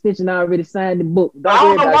 5-year extension. Already signed the book. I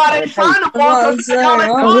don't know why they signed the book.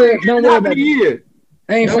 Don't worry about it.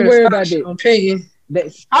 Don't worry about that.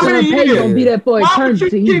 How many years? Gonna be there for eternity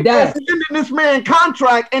till he dies. Extending this man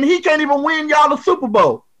contract and he can't even win y'all the Super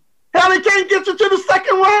Bowl. Hell, he can't get you to the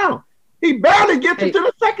second round. He barely gets you to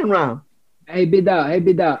the second round. Hey, big dog.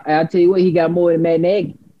 I'll tell you what. He got more than Matt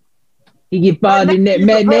Nagy. He get fired in that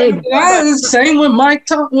Matt Nagy. That's the same with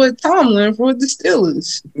Tomlin for the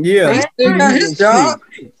Steelers. Yeah. He still got his job.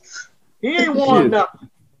 He ain't won nothing.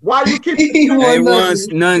 Why you keep He ain't won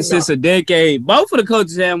none since a decade. Both of the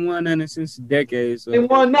coaches haven't won none since a decade. So. They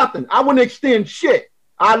won nothing. I wouldn't extend shit.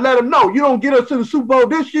 I let them know. You don't get us to the Super Bowl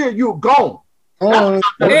this year, you're gone. You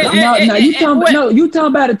talking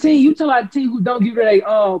about a team. You talking about a team who don't give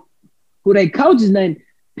who they coaches name.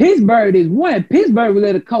 Pittsburgh is one. Pittsburgh will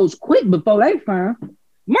let a coach quit before they fire him.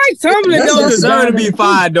 Mike Tomlin don't deserve to be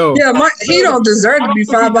fired, though. Yeah, he don't deserve to be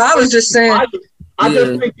fired. But I was just saying. I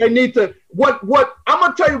just think they need to. What I'm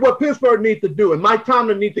gonna tell you what Pittsburgh needs to do, and Mike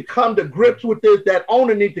Tomlin needs to come to grips with this. That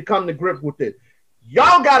owner needs to come to grips with this.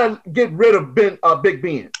 Y'all gotta get rid of Big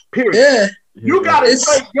Ben. Period. Yeah. You gotta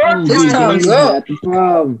say your time's up. Your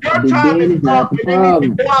time is up. And they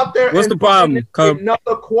need to go out there. What's the problem?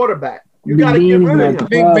 Another quarterback. You gotta get rid of him.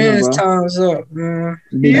 Big Ben's time's up, man.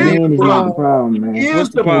 Big Ben is not the problem, man. What's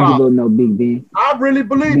the problem? No Big Ben. I really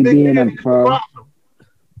believe Big Ben is the problem.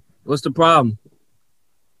 What's the problem?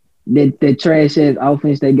 That trash ass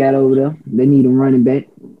offense they got over there. They need a running back.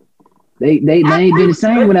 They ain't been the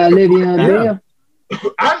same without Le'Veon Bell.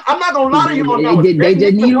 I'm not gonna lie to you on that. They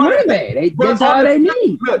just need a running back. That's all they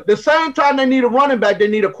need. Look, the same time they need a running back, they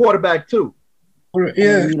need a quarterback too. Yeah,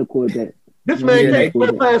 they need a quarterback. This man can't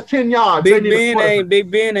put past 10 yards. Big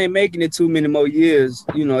Ben ain't making it too many more years.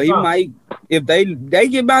 You know, he might if they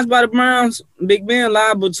get bounced by the Browns, Big Ben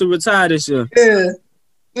liable to retire this year. Yeah,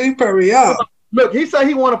 he probably out. Look, he said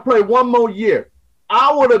he want to play one more year.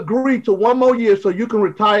 I would agree to one more year so you can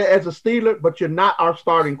retire as a Steeler, but you're not our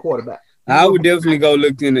starting quarterback. I would definitely go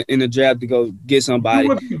look in the draft to go get somebody. You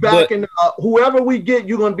would be back in whoever we get,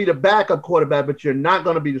 you're going to be the backup quarterback, but you're not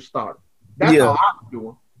going to be the starter. That's how I'm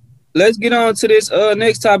doing. Let's get on to this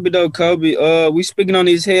next topic though, Kobe. We speaking on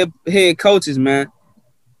these head coaches, man.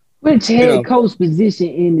 Which head coach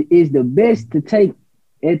position is the best to take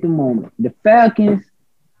at the moment? The Falcons,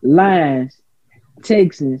 Lions,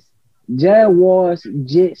 Texans, Jaguars,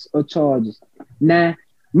 Jets, or Chargers? Now,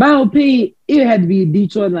 my opinion, it had to be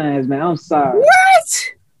Detroit Lions, man. I'm sorry.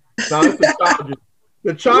 What? No, it's the Chargers.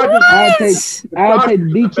 The Chargers. I'll take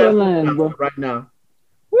the Detroit Lions, bro. Right now.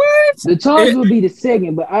 What? The Chargers will be the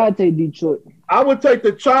second, but I'll take Detroit. I would take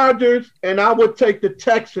the Chargers, and I would take the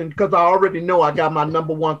Texans because I already know I got my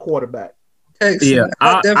number one quarterback. Texans. Yeah,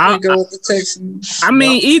 I'll definitely go with the Texans. I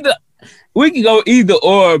mean, we can go either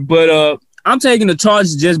or, but I'm taking the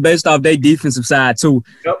Chargers just based off their defensive side too.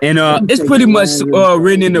 Yep. And it's pretty much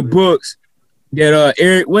written in the books that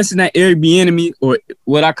Eric Bieniemy, or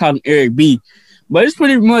what I call him Eric B. But it's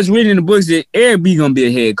pretty much written in the books that Eric B gonna be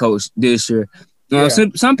a head coach this year.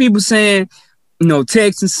 Some people saying,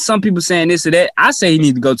 Texans. Some people saying this or that. I say he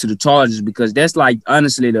need to go to the Chargers because that's like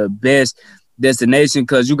honestly the best destination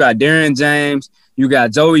because you got Darren James, you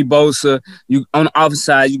got Joey Bosa, you on the offensive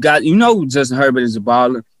side, you got Justin Herbert is a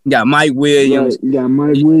baller. You got Mike Williams,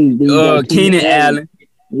 Keenan Allen.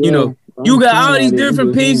 You got all these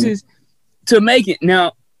different pieces to make it.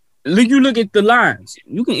 Now, you look at the Lions.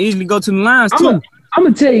 You can easily go to the Lions too. I'm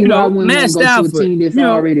gonna tell you why I wouldn't go to a team that's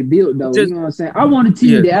already built, though. You know what I'm saying? I want a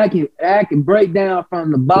team that I can break down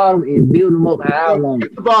from the bottom and build them up how I want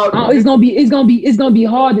it. It's gonna be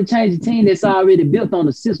hard to change a team that's already built on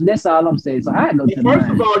the system. That's all I'm saying. So I go to the Lions.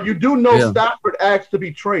 First of all, you do know Stafford asked to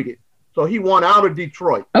be traded, so he won out of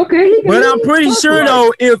Detroit. Okay, but I'm pretty sure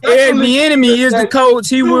though, if Eric Bieniemy is the coach,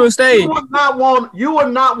 he will stay. You would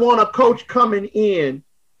not want a coach coming in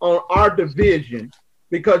on our division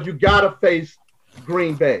because you gotta face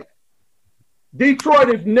Green Bay. Detroit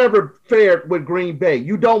has never fared with Green Bay.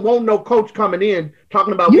 You don't want no coach coming in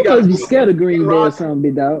talking about you must be scared of Green Bay or something,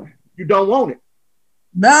 big dog. You don't want it.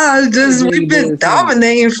 Nah, it's just we've been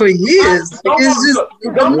dominating for years. It's just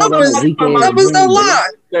numbers don't lie.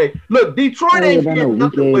 Look, Detroit ain't getting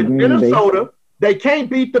nothing with Minnesota. They can't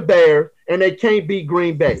beat the Bears and they can't beat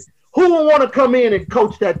Green Bay. Who would want to come in and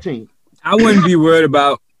coach that team? I wouldn't be worried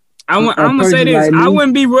about. I'm gonna say this. I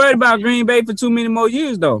wouldn't be worried about Green Bay for too many more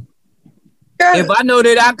years, though. Yeah. If I know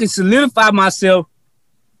that I can solidify myself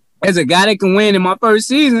as a guy that can win in my first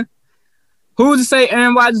season, who's to say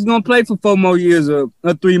Aaron Rodgers is gonna play for 4 more years or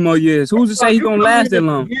 3 more years? Who's to say he's gonna last that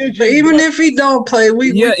long? But even if he don't play,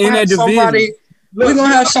 we're gonna have somebody. We're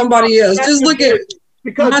gonna have somebody else. Just look at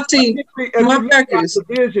my team, my Packers.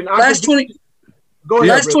 Last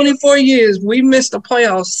 24 years, we missed the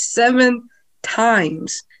playoffs 7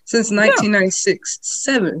 times. Since 1996,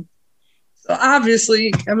 7. So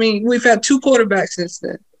obviously, I mean, we've had 2 quarterbacks since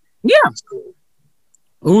then. Yeah.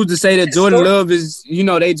 Who's to say that Jordan Love is,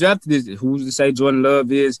 they drafted this? Who's to say Jordan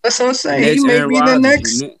Love is? That's what I'm saying. He may be the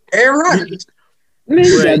next Aaron Rodgers. Man,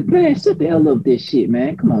 shut the hell up this shit,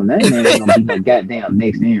 man. Come on, that man ain't gonna be no goddamn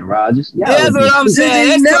next Aaron Rodgers. That's what I'm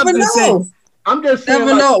saying. You never know. I'm just saying.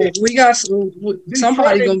 Never know. We got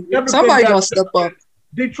somebody gonna step up.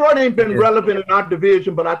 Detroit ain't been relevant in our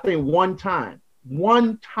division, but I think one time.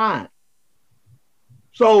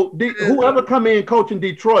 So whoever come in coaching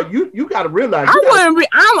Detroit, you got to realize.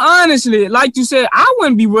 I'm honestly, like you said, I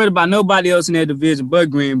wouldn't be worried about nobody else in that division but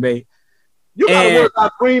Green Bay. You got to worry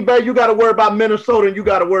about Green Bay. You got to worry about Minnesota, and you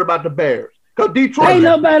got to worry about the Bears. Because Detroit ain't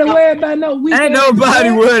nobody worried about Ain't nobody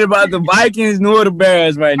worried about the Vikings nor the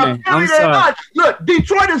Bears right now. I'm sorry. Look,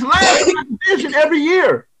 Detroit is last in the division every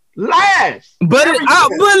year. Last. But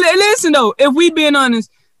listen though, if we being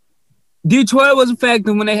honest, Detroit was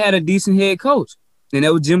effective when they had a decent head coach, and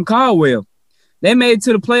that was Jim Caldwell. They made it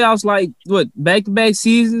to the playoffs back-to-back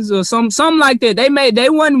seasons or something like that. They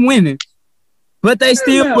wasn't winning, but they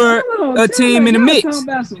still were a team in the mix.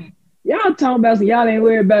 Y'all talking about some y'all ain't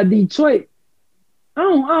worried about Detroit. I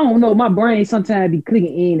don't know. My brain sometimes be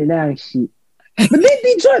clicking in and out and shit. But did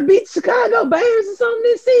Detroit beat Chicago Bears or something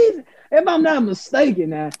this season? If I'm not mistaken,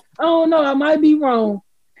 now I don't know. I might be wrong,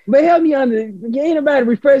 but help me can anybody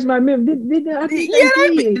refresh my memory? They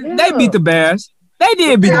beat the Bears. They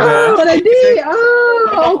did beat the Bears. Oh, they did.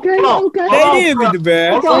 Oh, okay. They did beat the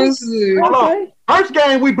Bears. Hold on. First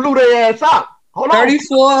game we blew their ass out.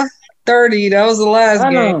 34-30. That was the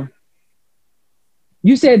last game.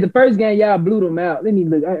 You said the first game y'all blew them out. Let me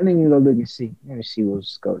go look and see. Let me see what's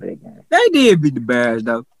score that game. They did beat the Bears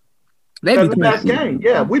though. They beat the best game.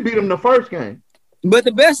 Yeah, we beat them the first game. But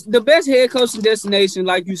the best head coaching destination,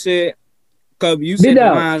 like you said, Cause you said the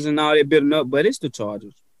Lions and all that building up, but it's the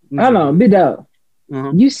Chargers. Hold on, big dog.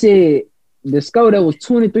 You said the score that was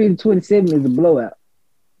 23-27 is a blowout.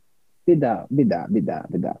 Big dog. Bring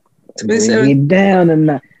it down or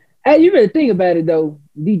not. Hey, you better think about it though.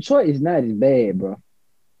 Detroit is not as bad, bro.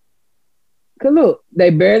 Cause look,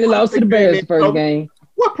 they barely lost to the Bears the first game.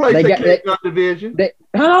 What place they got that division?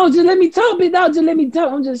 Hold on, just let me talk, big dog. Just let me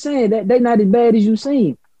talk. I'm just saying that they not as bad as you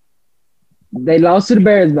seen. They lost to the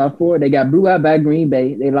Bears by 4. They got blew out by Green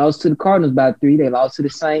Bay. They lost to the Cardinals by 3. They lost to the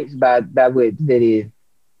Saints by what that is.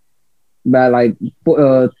 By like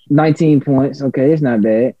 19 points. Okay, it's not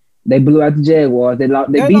bad. They blew out the Jaguars. They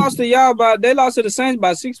lost to the Saints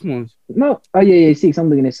by 6 points. No. Oh yeah, 6. I'm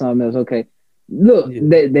looking at something else. Okay. Look,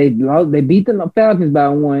 they beat the Falcons by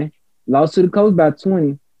 1, lost to the Colts by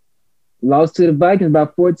 20, lost to the Vikings by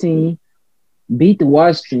 14, beat the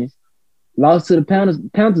Washington, lost to the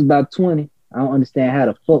Panthers by 20. I don't understand how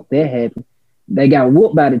the fuck that happened. They got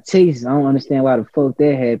whooped by the Texans. I don't understand why the fuck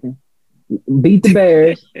that happened. Beat the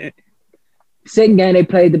Bears. Second game they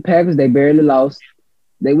played the Packers. They barely lost.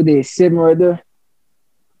 They were there 7 right there.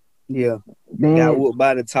 Yeah. Then got whooped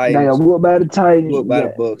by the Titans. They got whooped by the Titans. Whooped by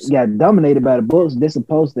the Bucks. Got dominated by the Bucks. That's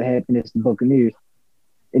supposed to happen. It's the Buccaneers.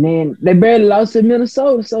 And then they barely lost to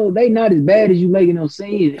Minnesota, so they not as bad as you making them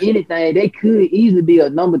seem. If anything, they could easily be a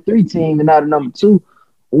number 3 team and not a number 2.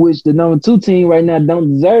 Which the number 2 team right now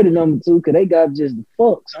don't deserve the number 2 because they got just the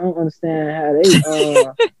fucks. I don't understand how they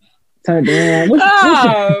turned around.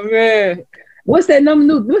 Man. What's that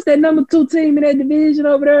number 2 team in that division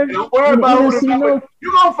over there? Don't worry about who the number.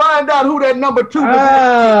 You gonna find out who that number 2 is.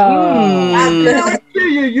 I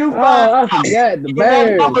guarantee you find out. I forgot the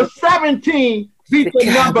Bears. Number 17 beat the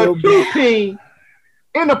number 2 team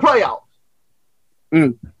in the playoffs.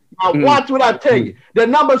 Now watch what I tell you. The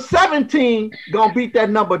number 17 gonna beat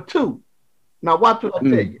that number 2. Now watch what I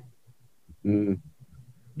tell you.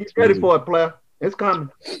 Get ready for it, player. It's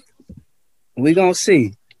coming. We gonna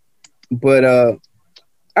see, but I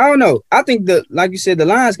don't know. I think like you said, the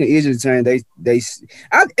Lions can easily turn. Any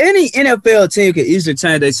NFL team can easily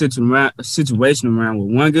turn their situation around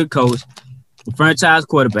with one good coach, a franchise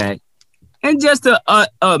quarterback, and just a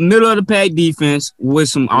middle of the pack defense with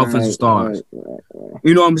some offensive stars.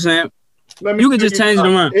 You know what I'm saying? You can just change it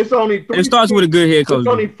around. It's only 3 it starts with a good head coach. It's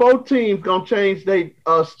only 4 teams gonna change their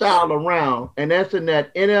style around, and that's in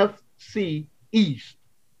that NFC East.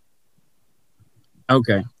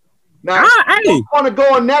 Okay. Now, I want to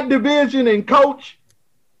go in that division and coach,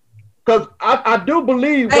 because I do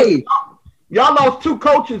believe y'all lost 2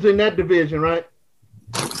 coaches in that division, right?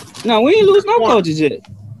 No, we ain't lose no coaches yet.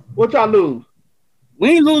 What y'all lose? We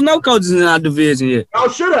ain't lose no coaches in our division yet. Y'all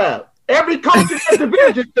should have. Every coach in that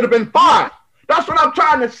division should have been fired. That's what I'm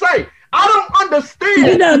trying to say. I don't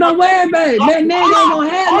understand. Don't worry about it. Man, they ain't gonna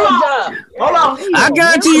have no job. Hold on. I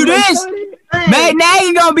guarantee you this. Man, now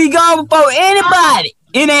you gonna be gone before anybody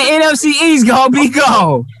in that NFC East gonna be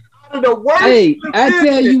gone. Hey, I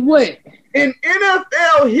tell you what. In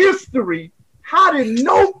NFL history, how did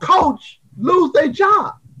no coach lose their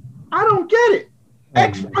job? I don't get it.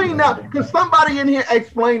 Explain that. Can somebody in here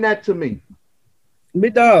explain that to me?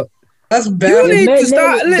 Big dog. That's bad. You need to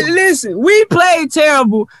stop. Listen, we played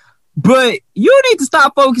terrible, but you need to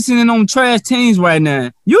stop focusing on trash teams right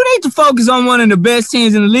now. You need to focus on one of the best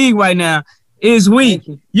teams in the league right now. Is weak.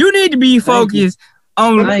 You need to be focused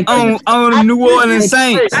on the New Orleans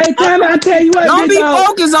Saints. Hey, I tell you what. Don't be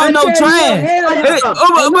focused on no trash.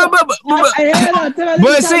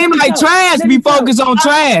 But it seems like trash be focused on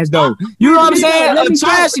trash, though. You know what I'm saying? A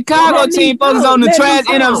trash Chicago team focused on the trash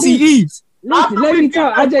NFC East. Listen, let me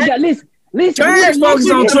talk. Listen. Trash focus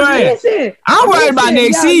on trash. I'm worried about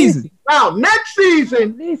next season. Now, next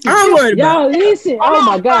season, I'm worried about. Y'all listen. Oh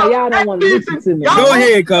my God, y'all don't want to listen to me. Go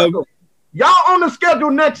ahead, Kobe. Y'all on the schedule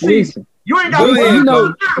next season. You ain't got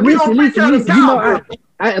listen. Before we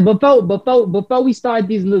start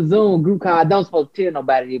this little Zoom group call, I don't supposed to tell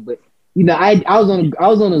nobody this, but you know, I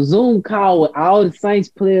was on a Zoom call with all the Saints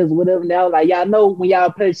players, whatever. Now, like y'all know when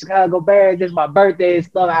y'all play Chicago Bears, it's my birthday and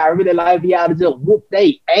stuff. I really like y'all to just whoop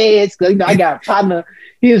their ass because you know I got a partner.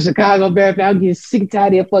 He's a Chicago Bears fan. I'm getting sick and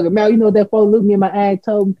tired of that fucking mouth. You know what that folks looked me in my eye and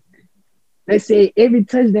told me? They said every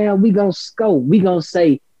touchdown we gonna score, we gonna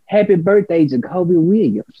say happy birthday, Jacoby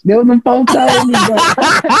Williams. They was them folks told me, bro.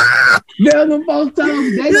 They was them folks told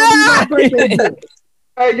me. They gonna be my birthday boy.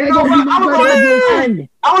 Hey, you know what?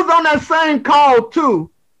 I was on that same call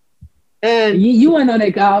too. And you weren't on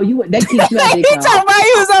that call. They kicked you out that call. He talking about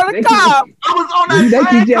he was on the call. I was on that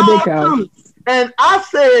same call too. And I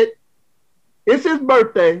said, it's his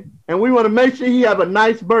birthday, and we want to make sure he have a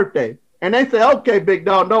nice birthday. And they said, okay, big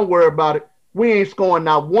dog, don't worry about it. we ain't scoring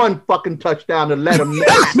not one fucking touchdown to let them know.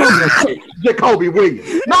 Jacoby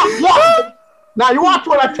Williams. Not one. Now you watch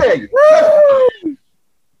what I tell you.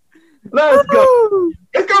 Let's go.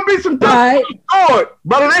 It's gonna be some right.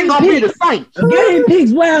 but it ain't gonna be the Saints. Game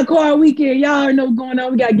picks wild card weekend. Y'all already know what's going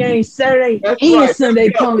on. We got games Saturday and Sunday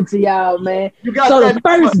coming to y'all, man. So the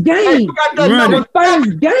first game. The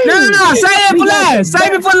first game. No, save it for last.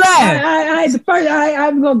 Save it for last.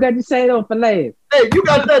 I'm gonna get to say it for last. Hey, you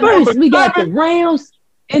got that first. We got the Rams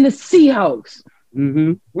and the Seahawks.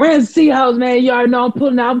 Mm-hmm. Rams, Seahawks, man. You already know I'm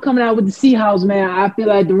coming out with the Seahawks, man. I feel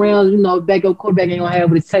like the Rams, backup quarterback ain't gonna have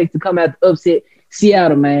what it takes to come out to upset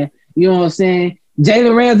Seattle, man. You know what I'm saying?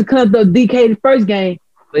 Jalen Ramsey cut up DK the first game,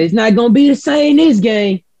 but it's not gonna be the same this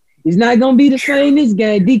game.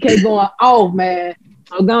 DK going off, man.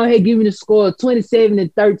 So go ahead, give me the score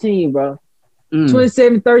 27-13, bro.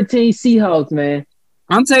 27-13 Seahawks, man.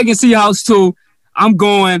 I'm taking Seahawks too. I'm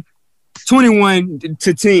going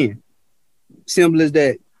 21-10. Simple as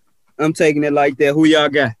that. I'm taking it like that. Who y'all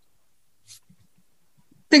got? I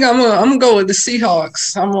think I'm gonna go with the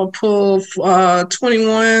Seahawks. I'm gonna pull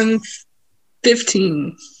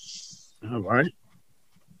 21-15. All right.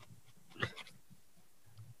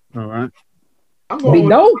 I'm going Big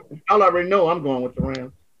Y'all already know I'm going with the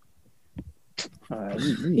Rams.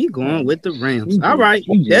 He going with the Rams. All right.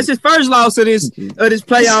 That's his first loss of this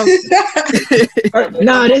playoff.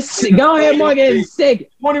 No, this go ahead, mark it as a second.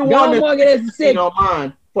 21 mark it as a second.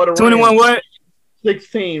 Mine for the 21 Rams. what?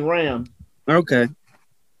 16 Rams. Okay.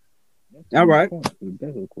 All right.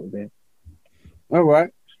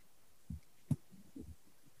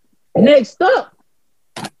 Next up,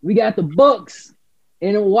 we got the Bucks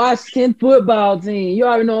and the Washington football team. You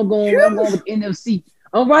already know I'm going with the NFC.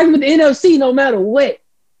 I'm riding with the NFC no matter what.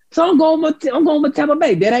 So I'm going with Tampa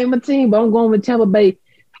Bay. That ain't my team, but I'm going with Tampa Bay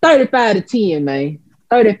 35-10, man.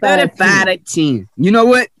 35-10. You know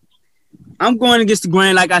what? I'm going against the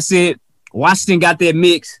grain, like I said. Washington got that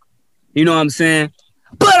mix. You know what I'm saying?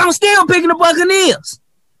 But I'm still picking the Buccaneers.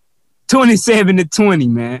 27-20,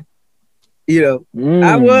 man. I'm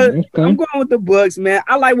going with the Bucks, man.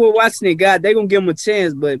 I like what Washington got. They're gonna give them a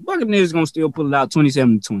chance, but Buccaneers gonna still pull it out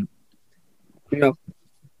 27-20.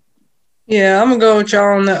 Yeah, I'm gonna go with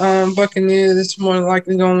y'all on the Buccaneers. It's more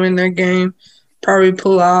likely gonna win that game. Probably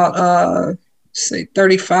pull out say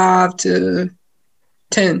 35-10.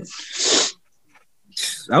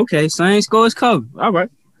 Okay, same score as covered. All right.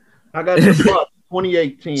 I got the Bucks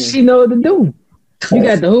 2018. She know what to do. You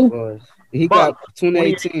got the who? He got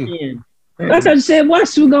 2018. That's what I said.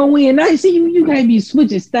 Washington gonna win. Now you see you can't be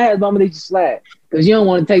switching stats, but I'm gonna let you slide because you don't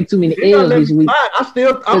want to take too many L's this week.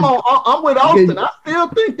 I'm with Austin. I still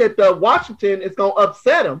think that the Washington is gonna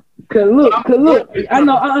upset him. Cause look. I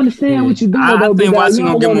understand what you're doing. I think Washington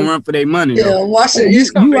gonna give them a run for their money. Yeah, Washington.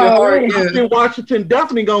 It's gonna be hard. I think Washington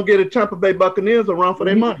definitely gonna get a Tampa Bay Buccaneers a run for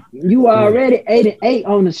their money. You already 8-8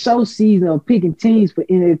 on the show season of picking teams for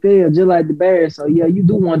NFL, just like the Bears. So yeah, you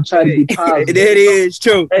do want to try to be positive. That is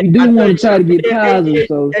true. You do want to try to get positive.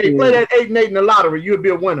 So hey, play that 8-8 in the lottery, you'll be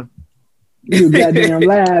a winner. You goddamn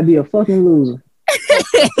lie, I'd be a fucking loser.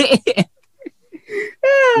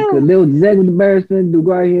 Because that was exactly what the Bears finna do.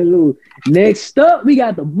 Go out here and lose. Next up, we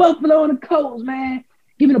got the Buffalo and the Colts, man.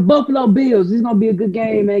 Give me the Buffalo Bills. This is gonna be a good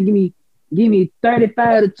game, man. Give me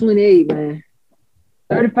 35-28, man.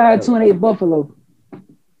 35-28 Buffalo.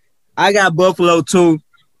 I got Buffalo too.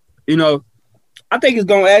 I think it's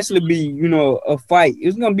gonna actually be, a fight.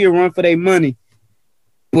 It's gonna be a run for their money.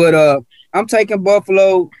 But I'm taking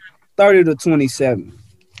Buffalo 30-27.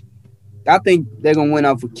 I think they're gonna win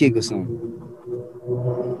off a kick or something.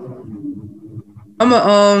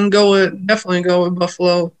 I'm gonna definitely go with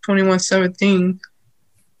Buffalo 21-17.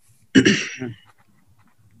 I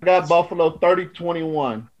got Buffalo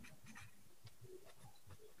 30-21.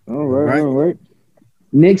 All right.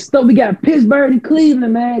 Next up, we got Pittsburgh and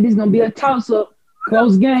Cleveland, man. This is gonna be a toss-up,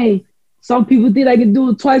 close game. Some people think I can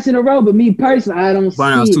do it twice in a row, but me personally, I don't see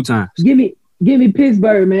it. 2 times. Give me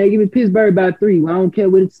Pittsburgh, man. Give me Pittsburgh by 3. I don't care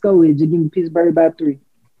what the score is. Just give me Pittsburgh by 3.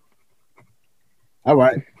 All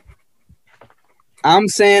right. I'm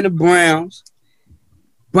saying the Browns.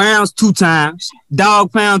 Browns 2 times.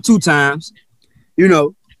 Dog pound 2 times.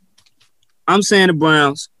 I'm saying the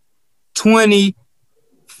Browns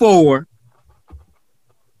 24-12.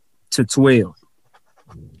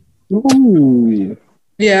 Ooh.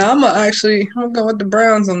 Yeah, I'm gonna go with the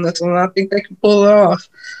Browns on this one. I think they can pull it off.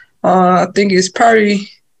 I think it's probably.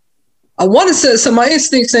 I want to say so. My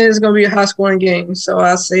instinct saying it's gonna be a high scoring game, so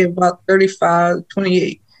I say about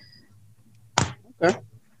 35-28. Okay.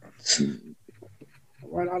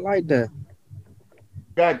 Right, I like that.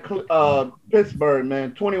 Got Pittsburgh,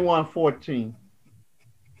 man, 21-14.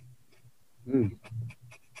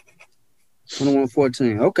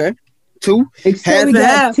 21-14. Okay. 2. Except we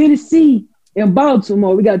got Tennessee and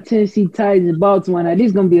Baltimore. We got Tennessee Titans and Baltimore. Now, this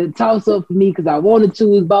is going to be a toss-up for me because I want to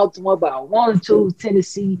choose Baltimore, but I want to choose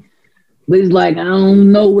Tennessee. But it's like, I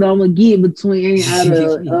don't know what I'm going to get between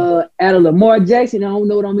out of Lamar Jackson. I don't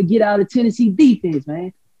know what I'm going to get out of Tennessee defense,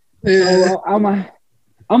 man. Yeah. So I'm going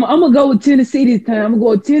to go with Tennessee this time. I'm going to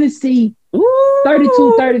go with Tennessee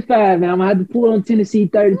 32-35, man. I'm going to have to pull on Tennessee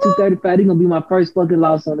 32-35. They're going to be my first fucking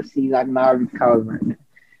loss on the season. I can already call it right now.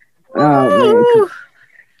 Oh,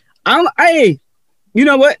 man. Hey, you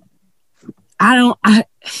know what? I'm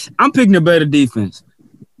picking a better defense.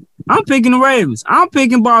 I'm picking the Ravens. I'm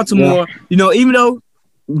picking Baltimore. Yeah. You know, even though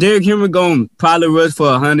Derrick Henry going to probably rush for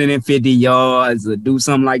 150 yards or do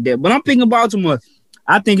something like that, but I'm picking Baltimore.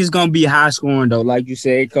 I think it's going to be high scoring, though. Like you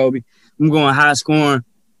said, Kobe, I'm going high scoring.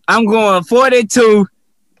 I'm going 42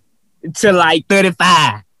 to like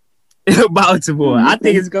 35 Baltimore. I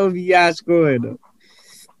think it's going to be high scoring, though.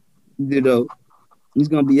 You know, it's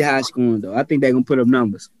going to be high scoring, though. I think they're going to put up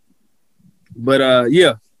numbers. But,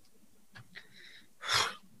 yeah.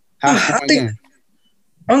 I think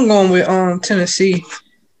I'm going with Tennessee.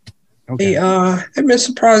 Okay. They've been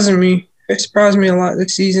surprising me. They surprised me a lot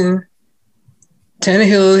this season.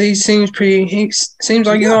 Tannehill, he seems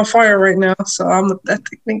like he's on fire right now. So I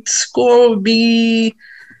think the score would be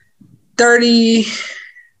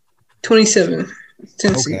 30-27.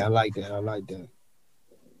 Tennessee. Okay, I like that.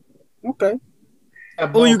 Okay.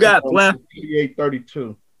 Who you got, Flair?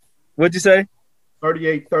 38-32. What'd you say?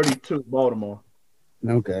 38-32, Baltimore.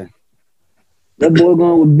 Okay. That boy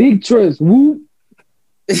going with big trust. Whoop.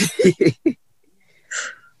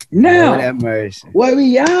 Now, what we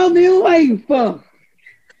y'all been waiting for?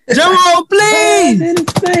 Drum roll, please. In the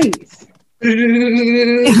Saints. I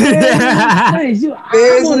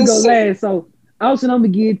want to go last, so Austin, I'm gonna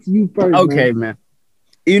give it to you first. Okay, man.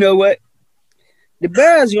 You know what? The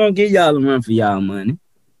Bears gonna get y'all a run for y'all money.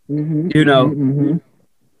 Mm-hmm, you know. Mm-hmm.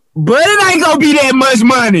 But it ain't gonna be that much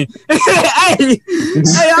money. hey,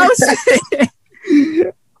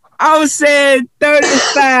 I was saying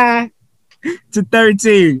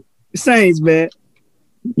 35-13. Saints, man.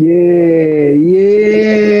 Yeah.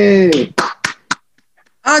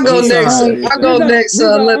 I'll go next. I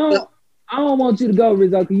don't want you to go,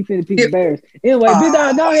 Rizzo, because you finna pick the Bears. Anyway, Big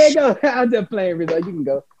Dog, go ahead, go. I'm just playing, Rizzo. You can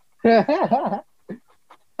go.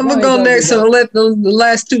 I'm gonna go next and let the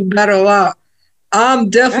last two battle out. I'm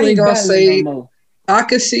definitely gonna say I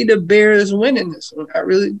could see the Bears winning this one. I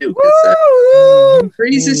really do.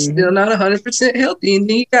 Freeze is still not 100% healthy, and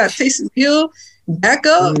then you got Taysom Hill back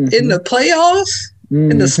up in the playoffs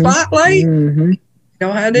in the spotlight. You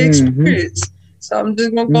don't have the experience, so I'm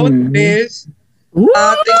just gonna go with the Bears.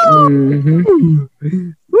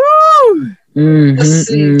 Let's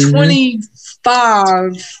see,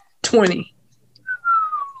 25-20.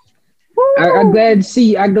 I'm glad to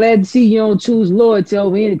see you don't choose loyalty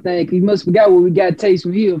over anything, because you must forgot where we got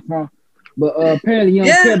Taysom Hill from. But apparently you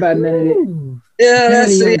don't care about none of that. Yeah,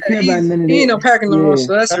 that's it. He ain't no packing no more,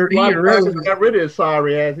 so that's irrelevant. Got rid of his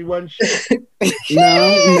sorry ass. He wasn't shit.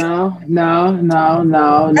 No. I ain't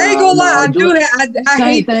gonna lie. I do that. I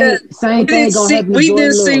hate that. Same thing gonna happen. We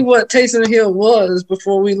didn't see what Taysom Hill was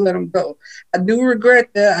before we let him go. I do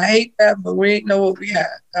regret that. I hate that, but we ain't know what we had.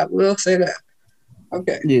 I will say that.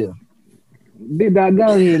 Okay. Yeah. Big Dog, go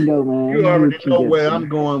ahead and go, man. You already know where I'm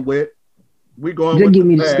going with. We going just with give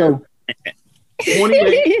me the score.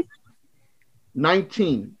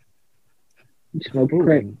 28-19. Smoke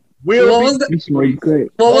crack. What was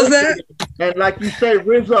that? And like you say,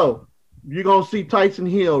 Rizzo, you're going to see Tyson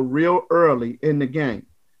Hill real early in the game.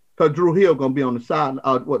 Because Drew Hill going to be on the side.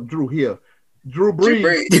 Drew Hill? Drew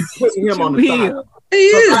Brees putting him on the side. He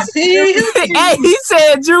is. Hey, he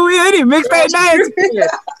said Drew Hill. He mixed that name.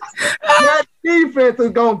 That defense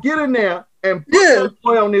is going to get in there and put that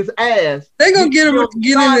boy on his ass. They're going to get in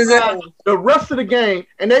his ass the rest of the game,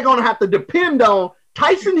 and they're going to have to depend on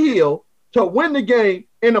Tyson Hill to win the game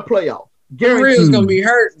in the playoffs. Real's going to be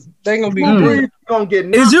hurt. They're going to be hurt.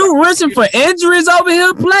 Is you wishing for injuries over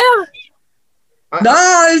here, player?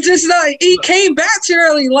 No, it's just like he came back too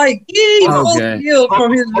early. Like he healed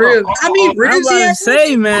from his ribs. I mean, ribs. I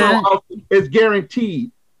say, man, it's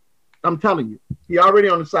guaranteed. I'm telling you, he already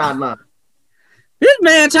on the sideline. This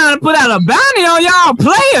man trying to put out a bounty on y'all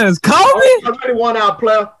players, Kobe. I already won our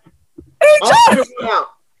player.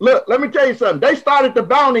 Look, let me tell you something. They started the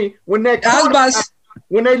bounty when they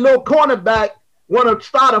little cornerback want to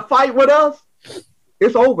start a fight with us.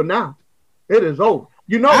 It's over now. It is over.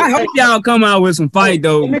 You know, I hope y'all come out with some fight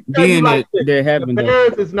though. Being like that happened. The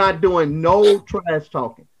Bears is not doing no trash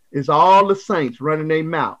talking. It's all the Saints running their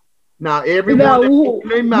mouth. Now everyone that open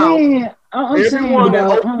their mouth, everyone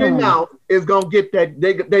that open their mouth is gonna get that.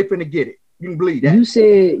 They finna get it. You can believe that. You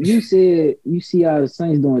said you see all the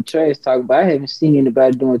Saints doing trash talk, but I haven't seen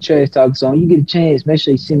anybody doing trash talk. So when you get a chance, make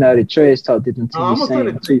sure you send out the trash talk that them teams I'm gonna send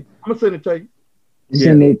it to you.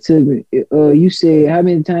 Send it to me. You said how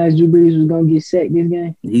many times Drew Brees was gonna get sacked this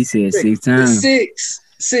game? He said 6 times.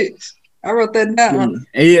 Six. I wrote that down.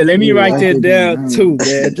 Yeah, let me write that down too,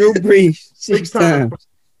 man. Drew Brees 6 times.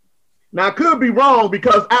 Now I could be wrong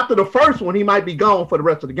because after the first one, he might be gone for the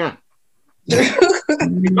rest of the game.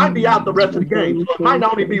 He might be out the rest of the game. So it might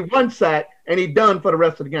only be 1 sack and he done for the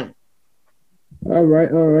rest of the game. All right.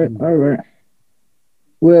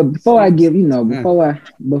 Well, before I give,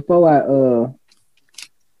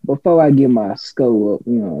 before I get my score up,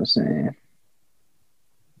 you know what I'm saying?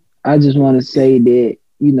 I just want to say that,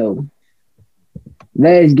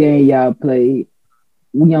 last game y'all played,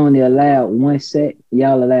 we only allowed 1 sack.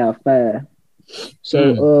 Y'all allowed 5.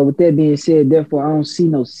 So with that being said, therefore, I don't see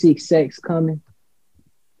no 6 sacks coming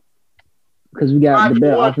because we got the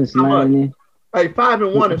better offensive line in. Hey,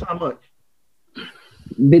 5-1 is how much?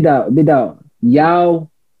 Big dog. Y'all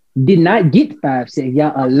did not get 5 sacks.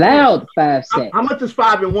 Y'all allowed 5 sacks. How much is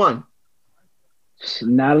 5-1?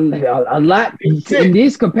 Not a lot in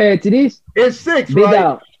this compared to this. It's 6, big right?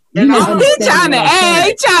 Dog. He trying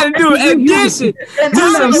to do addition.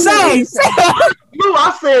 Do some sacks.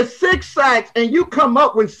 I said 6 sacks, and you come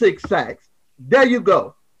up with 6 sacks. There you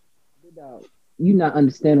go. You not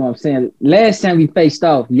understand what I'm saying. Last time we faced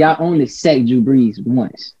off, y'all only sacked Drew Brees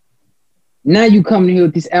once. Now you coming here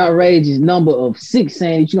with this outrageous number of 6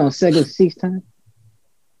 saying that you're going to sack us 6 times?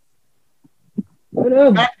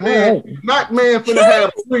 Whatever. Mac Man finna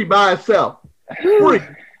have 3 by itself. 3.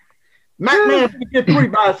 Mac Man finna get 3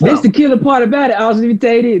 by itself. That's the killer part about it. I was going to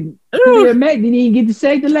tell you this. Mac didn't even get to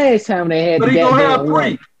sack the last time they had. But he going to have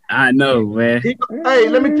 3. I know, man. Hey,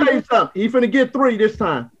 let me tell you something. He finna get 3 this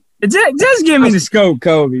time. Just give me the scope,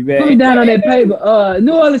 Kobe, man. Put me down on that paper.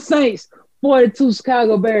 New Orleans Saints, 42,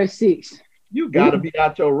 Chicago Bears 6. You got to be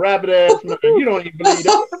out your rabbit ass, man. You don't even believe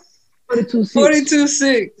that.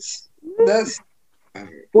 42-6. That's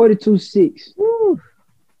 42-6.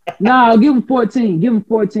 Nah, give him 14. Give him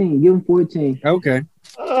 14. Okay.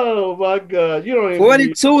 Oh my God. You don't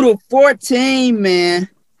even 42-14, man.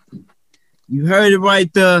 You heard it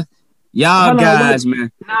right there. Y'all guys,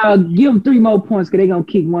 man. Nah, give them 3 more points because they're going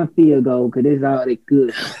to kick 1 field goal because that's all they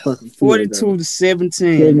good. 42-17.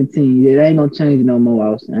 17. Yeah, they ain't going to change it no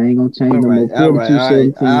more, Austin. I ain't going to change no more.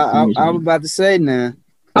 42-17. I'm about to say now.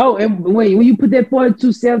 Oh, and wait, when you put that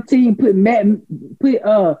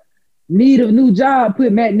 42-17, need a new job,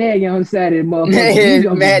 put Matt Nagy on the side of the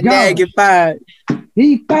motherfucker. Matt Nagy fired.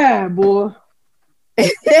 He fired, boy.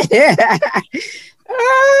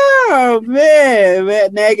 Oh, man.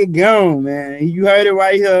 Matt Nagy gone, man. You heard it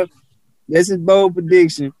right here. That's his bold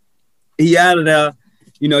prediction. He out of there.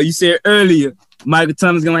 You said earlier, Michael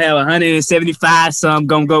Thomas going to have 175 something,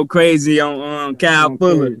 going to go crazy on Kyle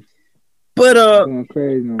Fuller. But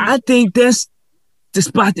I think that's the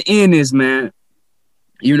spot to end this, man.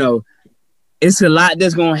 It's a lot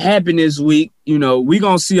that's going to happen this week. We're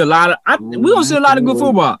going to see a lot of good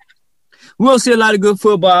football. We'll see a lot of good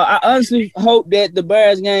football. I honestly hope that the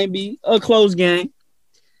Bears game be a close game.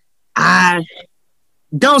 I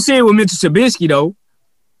don't see it with Mitchell Trubisky, though.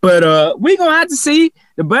 But we're going to have to see.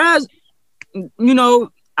 The Bears,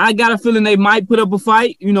 I got a feeling they might put up a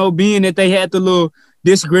fight, being that they had the little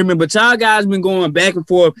disagreement. But y'all guys been going back and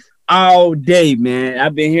forth all day, man.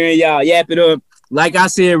 I've been hearing y'all yap it up. Like I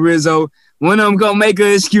said, Rizzo, one of them going to make an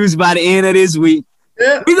excuse by the end of this week.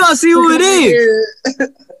 We're going to see who it is.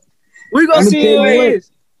 We're going to see who it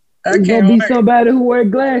is. It's going to be somebody who wear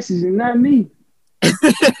glasses and not me.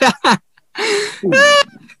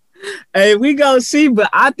 Hey, we going to see, but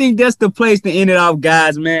I think that's the place to end it off,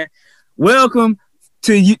 guys, man. Welcome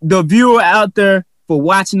to the viewer out there for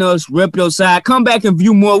watching us rep your side. Come back and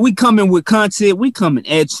view more. We coming with content. We coming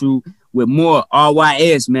at you with more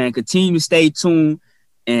RYS, man. Continue to stay tuned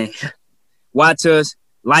and watch us,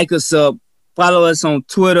 like us up, follow us on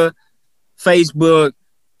Twitter, Facebook,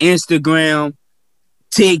 Instagram,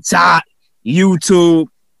 TikTok, YouTube.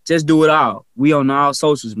 Just do it all. We on all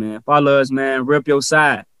socials, man. Follow us, man. Rep your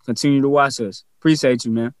side. Continue to watch us. Appreciate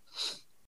you, man.